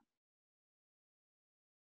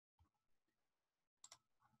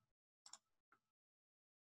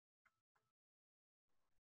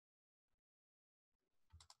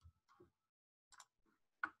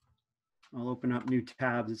 I'll open up new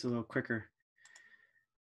tabs. It's a little quicker.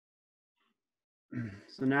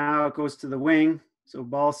 So now it goes to the wing. So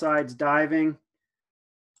ball side's diving,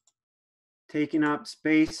 taking up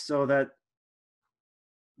space so that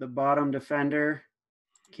the bottom defender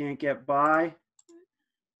can't get by.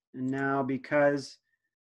 And now because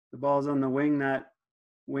the ball's on the wing, that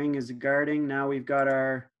wing is guarding. Now we've got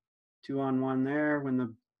our 2-on-1 there when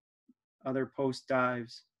the other post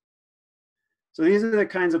dives. So these are the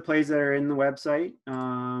kinds of plays that are in the website.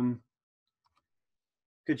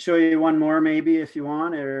 Could show you one more maybe if you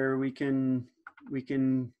want, or we can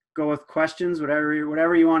go with questions, whatever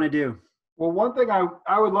you want to do. Well, one thing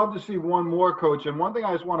I would love to see one more, Coach, and one thing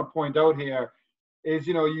I just want to point out here is,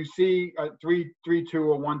 you know, you see a 3-3-2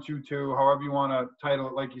 or 1-2-2, however you want to title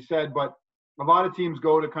it, like you said, but a lot of teams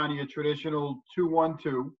go to kind of your traditional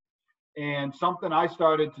 2-1-2. And something I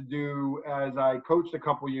started to do as I coached a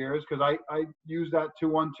couple years, because I use that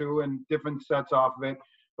 2-1-2 and different sets off of it,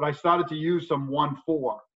 but I started to use some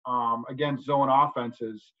 1-4 against zone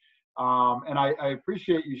offenses. And I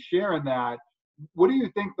appreciate you sharing that. What do you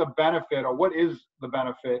think the benefit, or what is the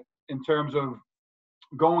benefit in terms of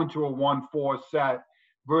going to a 1-4 set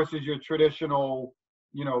versus your traditional,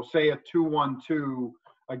 you know, say a 2-1-2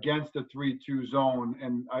 against a 3-2 zone?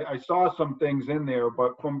 And I saw some things in there,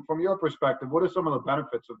 but from your perspective, what are some of the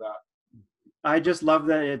benefits of that? I just love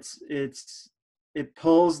that it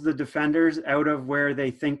pulls the defenders out of where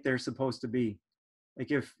they think they're supposed to be.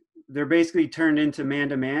 Like if they're basically turned into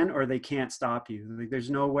man-to-man, or they can't stop you. Like there's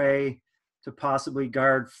no way to possibly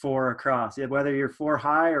guard 4 across. Whether you're 4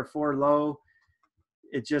 high or 4 low,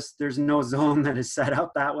 it just, there's no zone that is set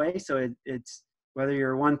up that way. So it's whether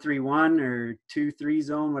you're 1-3-1 or 2-3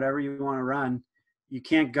 zone, whatever you want to run, you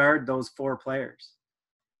can't guard those 4 players.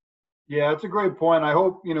 Yeah, that's a great point. I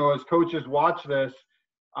hope, you know, as coaches watch this,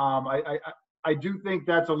 I do think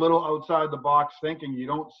that's a little outside the box thinking. You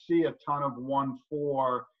don't see a ton of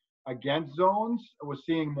 1-4 against zones. We're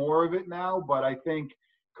seeing more of it now, but I think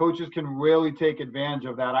coaches can really take advantage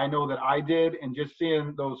of that. I know that I did, and just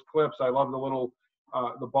seeing those clips, I love the little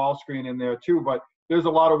the ball screen in there too, but there's a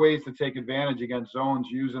lot of ways to take advantage against zones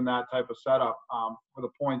using that type of setup for the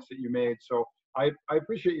points that you made. So I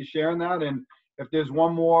appreciate you sharing that. And if there's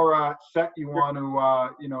one more set you want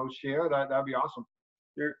to, you know, share, that'd be awesome.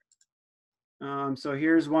 Sure. So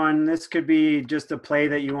here's one. This could be just a play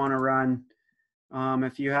that you want to run.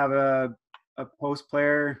 If you have a post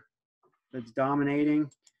player that's dominating.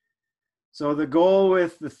 So the goal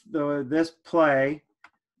with this play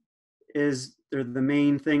is, the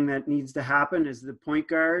main thing that needs to happen is the point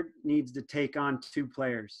guard needs to take on 2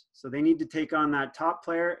 players. So they need to take on that top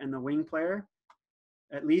player and the wing player,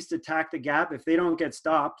 at least attack the gap. If they don't get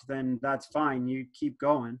stopped, then that's fine. You keep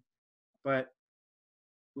going. But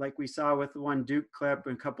like we saw with the one Duke clip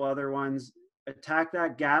and a couple other ones, attack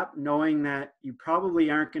that gap knowing that you probably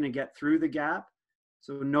aren't going to get through the gap.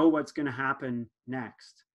 So know what's going to happen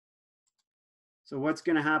next. So what's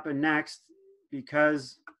going to happen next,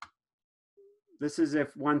 because this is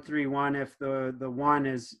if 1-3-1, if the 1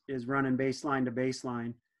 is running baseline to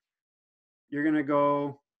baseline, you're going to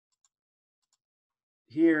go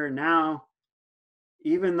here. Now,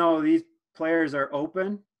 even though these players are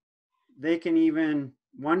open, they can even,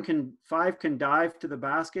 5 can dive to the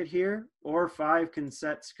basket here, or 5 can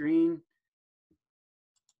set screen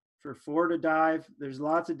for 4 to dive. There's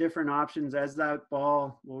lots of different options. As that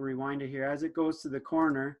ball, we'll rewind it here, as it goes to the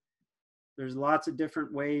corner, there's lots of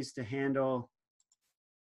different ways to handle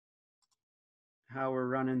how we're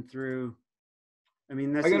running through. I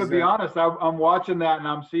mean, this, I gotta be honest, I'm watching that and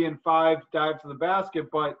I'm seeing 5 dive to the basket,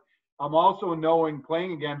 but I'm also knowing,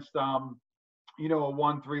 playing against you know, a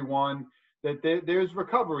 1-3-1, that there's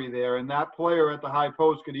recovery there, and that player at the high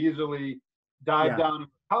post could easily dive down and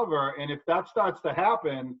cover. And if that starts to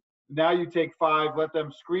happen, now you take 5, let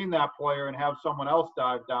them screen that player and have someone else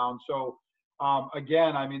dive down. So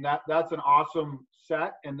again, I mean, that's an awesome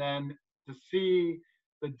set. And then to see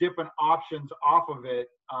the different options off of it,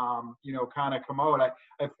 kind of come out.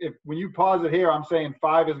 If when you pause it here, I'm saying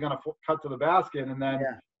 5 is going to cut to the basket, and then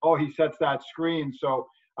he sets that screen. So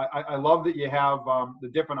I love that you have the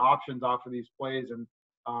different options off of these plays, and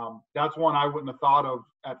that's one I wouldn't have thought of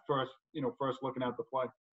at first. First looking at the play.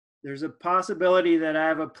 There's a possibility that I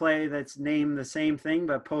have a play that's named the same thing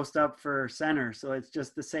but post up for center, so it's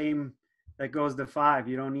just the same that goes to 5.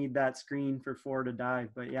 You don't need that screen for 4 to dive.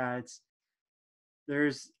 But yeah,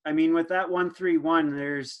 with that 1-3-1,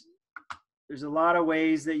 there's a lot of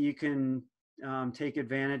ways that you can take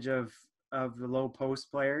advantage of the low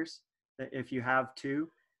post players. That if you have 2,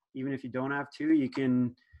 even if you don't have 2, you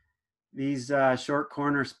can. These short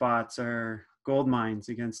corner spots are gold mines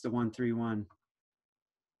against the 1-3-1.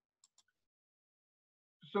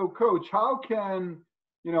 So, Coach, how can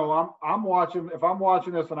I'm watching? If I'm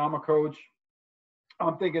watching this and I'm a coach,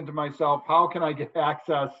 I'm thinking to myself, how can I get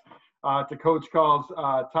access to Coach Call's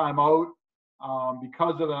timeout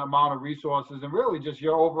because of the amount of resources and really just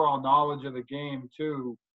your overall knowledge of the game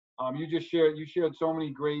too. You shared so many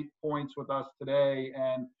great points with us today.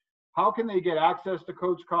 And how can they get access to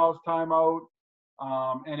Coach Call's timeout?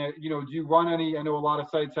 Do you run any? I know a lot of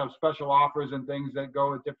sites have special offers and things that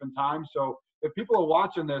go at different times. So if people are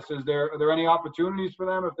watching this, are there any opportunities for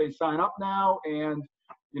them if they sign up now? And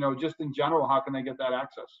just in general, how can they get that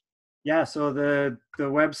access? Yeah, so the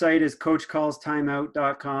website is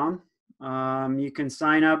coachcallstimeout.com. You can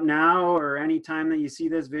sign up now or anytime that you see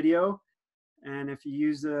this video. And if you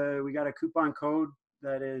use we got a coupon code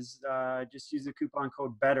that is, just use the coupon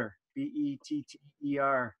code BETTER,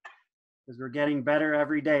 BETTER, because we're getting better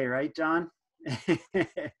every day, right, John?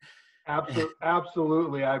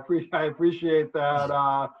 Absolutely. I appreciate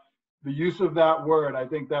that. The use of that word, I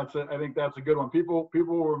think that's a good one. People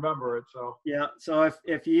will remember it. So yeah. So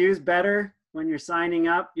if you use BETTER when you're signing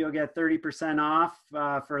up, you'll get 30% off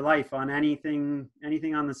for life on anything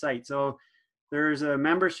on the site. So there's a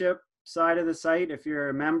membership side of the site. If you're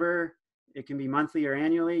a member, it can be monthly or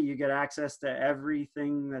annually. You get access to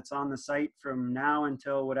everything that's on the site from now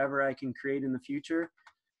until whatever I can create in the future.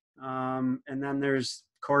 And then there's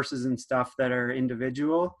courses and stuff that are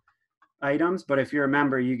individual items, but if you're a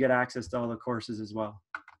member, you get access to all the courses as well.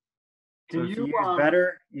 So if you use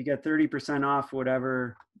BETTER, you get 30% off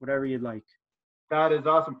whatever you'd like. That is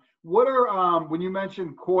awesome. What are when you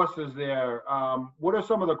mentioned courses there? What are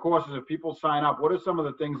some of the courses if people sign up? What are some of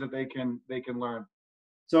the things that they can learn?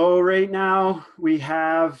 So right now we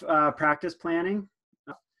have practice planning.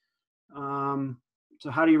 So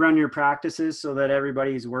how do you run your practices so that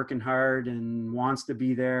everybody's working hard and wants to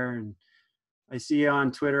be there? And I see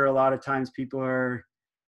on Twitter a lot of times our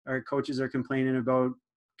coaches are complaining about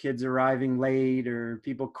kids arriving late or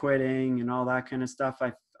people quitting and all that kind of stuff.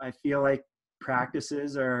 I feel like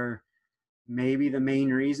practices are maybe the main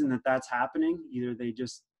reason that's happening. Either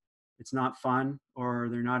it's not fun or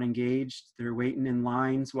they're not engaged. They're waiting in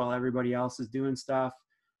lines while everybody else is doing stuff.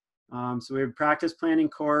 So we have a practice planning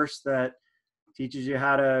course that teaches you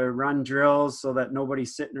how to run drills so that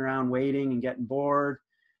nobody's sitting around waiting and getting bored.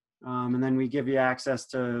 And then we give you access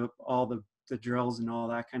to all the drills and all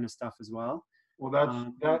that kind of stuff as well. Well,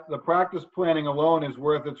 the practice planning alone is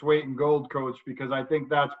worth its weight in gold, Coach, because I think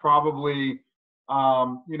that's probably,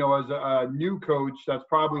 as a new coach, that's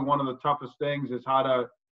probably one of the toughest things is how to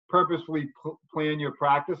purposefully plan your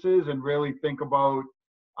practices and really think about,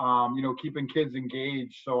 keeping kids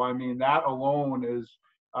engaged. So, I mean, that alone is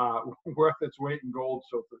worth its weight in gold,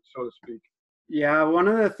 so to speak. Yeah, one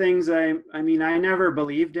of the things I never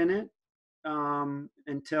believed in it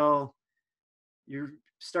until you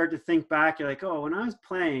start to think back. You're like, oh, when I was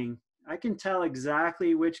playing, I can tell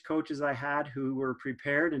exactly which coaches I had who were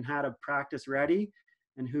prepared and had a practice ready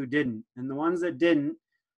and who didn't. And the ones that didn't,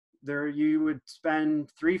 you would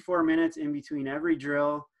spend 3-4 minutes in between every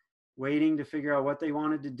drill waiting to figure out what they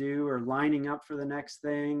wanted to do or lining up for the next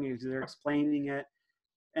thing as they're explaining it.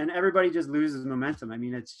 And everybody just loses momentum. I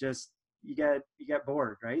mean, it's just, you get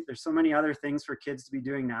bored, right? There's so many other things for kids to be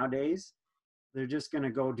doing nowadays. They're just going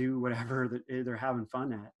to go do whatever they're having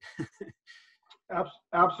fun at.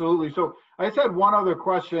 Absolutely. So I just had one other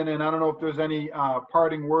question, and I don't know if there's any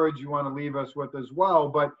parting words you want to leave us with as well.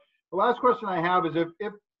 But the last question I have is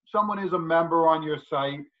if someone is a member on your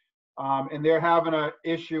site and they're having an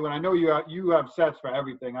issue, and I know you have sets for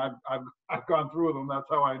everything. I've gone through them. That's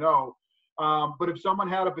how I know. But if someone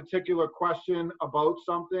had a particular question about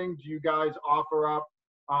something, do you guys offer up?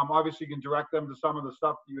 Obviously, you can direct them to some of the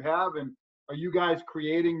stuff that you have. And are you guys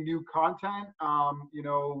creating new content,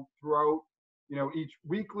 throughout, each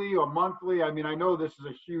weekly or monthly? I mean, I know this is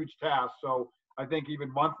a huge task, so I think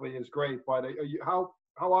even monthly is great, but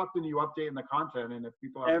how often are you updating the content? And if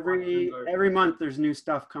people have questions every month there's new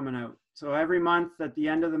stuff coming out. So every month at the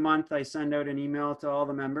end of the month, I send out an email to all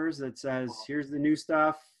the members that says, here's the new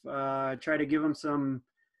stuff. Try to give them some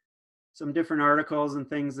different articles and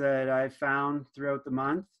things that I've found throughout the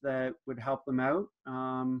month that would help them out.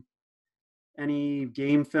 Any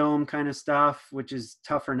game film kind of stuff, which is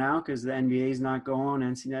tougher now because the NBA is not going,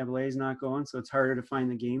 NCAA is not going, so it's harder to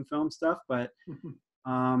find the game film stuff. But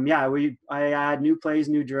I add new plays,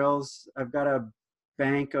 new drills. I've got a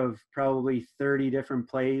bank of probably 30 different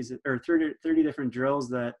plays or 30 different drills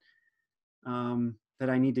that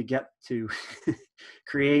I need to get to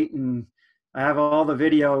create, and I have all the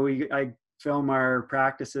video. I film our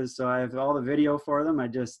practices, so I have all the video for them. I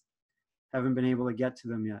just haven't been able to get to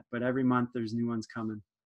them yet, but every month there's new ones coming.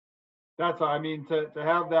 To have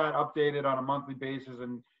that updated on a monthly basis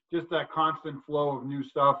and just that constant flow of new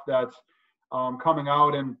stuff that's coming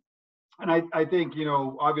out. And I think,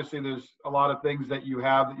 obviously there's a lot of things that you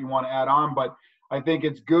have that you want to add on, but I think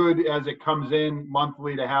it's good as it comes in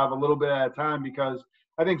monthly to have a little bit at a time, because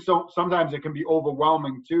I think sometimes it can be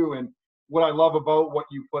overwhelming too. And what I love about what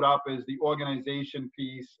you put up is the organization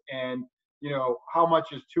piece, and how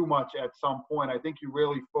much is too much at some point. I think you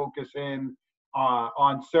really focus in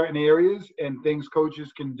on certain areas and things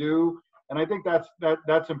coaches can do. And I think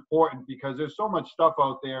that's important, because there's so much stuff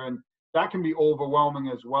out there and that can be overwhelming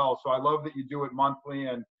as well. So I love that you do it monthly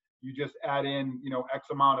and you just add in, X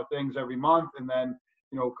amount of things every month. And then,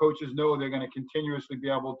 coaches know they're going to continuously be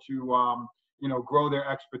able to, grow their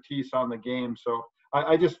expertise on the game. So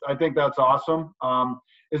I think that's awesome.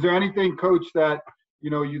 Is there anything, Coach, that,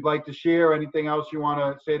 you'd like to share? Anything else you want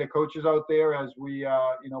to say to coaches out there as we,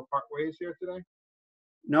 part ways here today?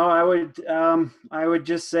 No, I would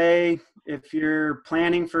just say, if you're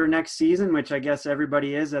planning for next season, which I guess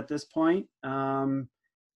everybody is at this point,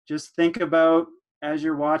 just think about, as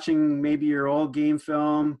you're watching maybe your old game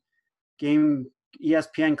film,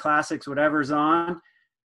 ESPN classics, whatever's on,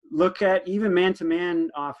 look at even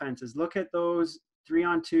man-to-man offenses. Look at those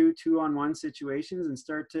 3-on-2, 2-on-1 situations and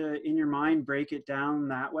start to, in your mind, break it down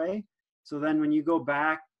that way. So then when you go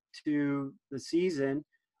back to the season,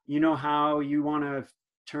 you know how you want to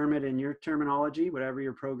term it in your terminology, whatever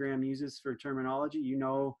your program uses for terminology. You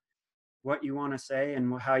know what you want to say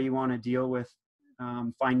and how you want to deal with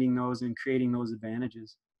finding those and creating those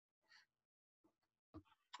advantages.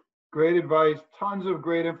 Great advice. Tons of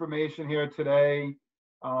great information here today.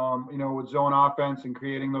 With zone offense and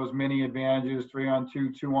creating those mini advantages,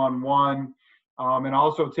 3-on-2, 2-on-1, and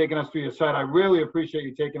also taking us through your site. I really appreciate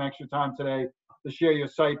you taking extra time today to share your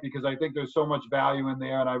site, because I think there's so much value in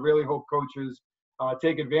there, and I really hope coaches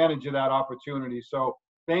take advantage of that opportunity. So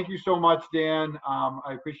thank you so much, Dan.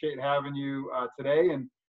 I appreciate having you today, and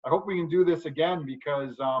I hope we can do this again, because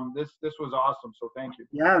this was awesome. So thank you.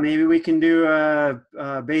 Yeah, maybe we can do a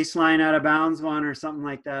baseline out of bounds one or something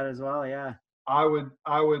like that as well. Yeah. I would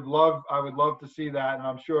love to see that, and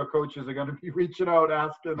I'm sure coaches are going to be reaching out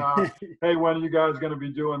asking, hey, when are you guys going to be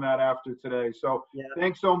doing that after today? So yeah.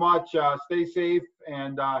 Thanks so much. Stay safe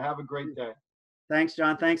and have a great day. Thanks,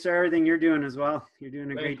 John. Thanks for everything you're doing as well. You're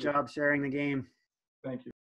doing a great job sharing the game. Thank you.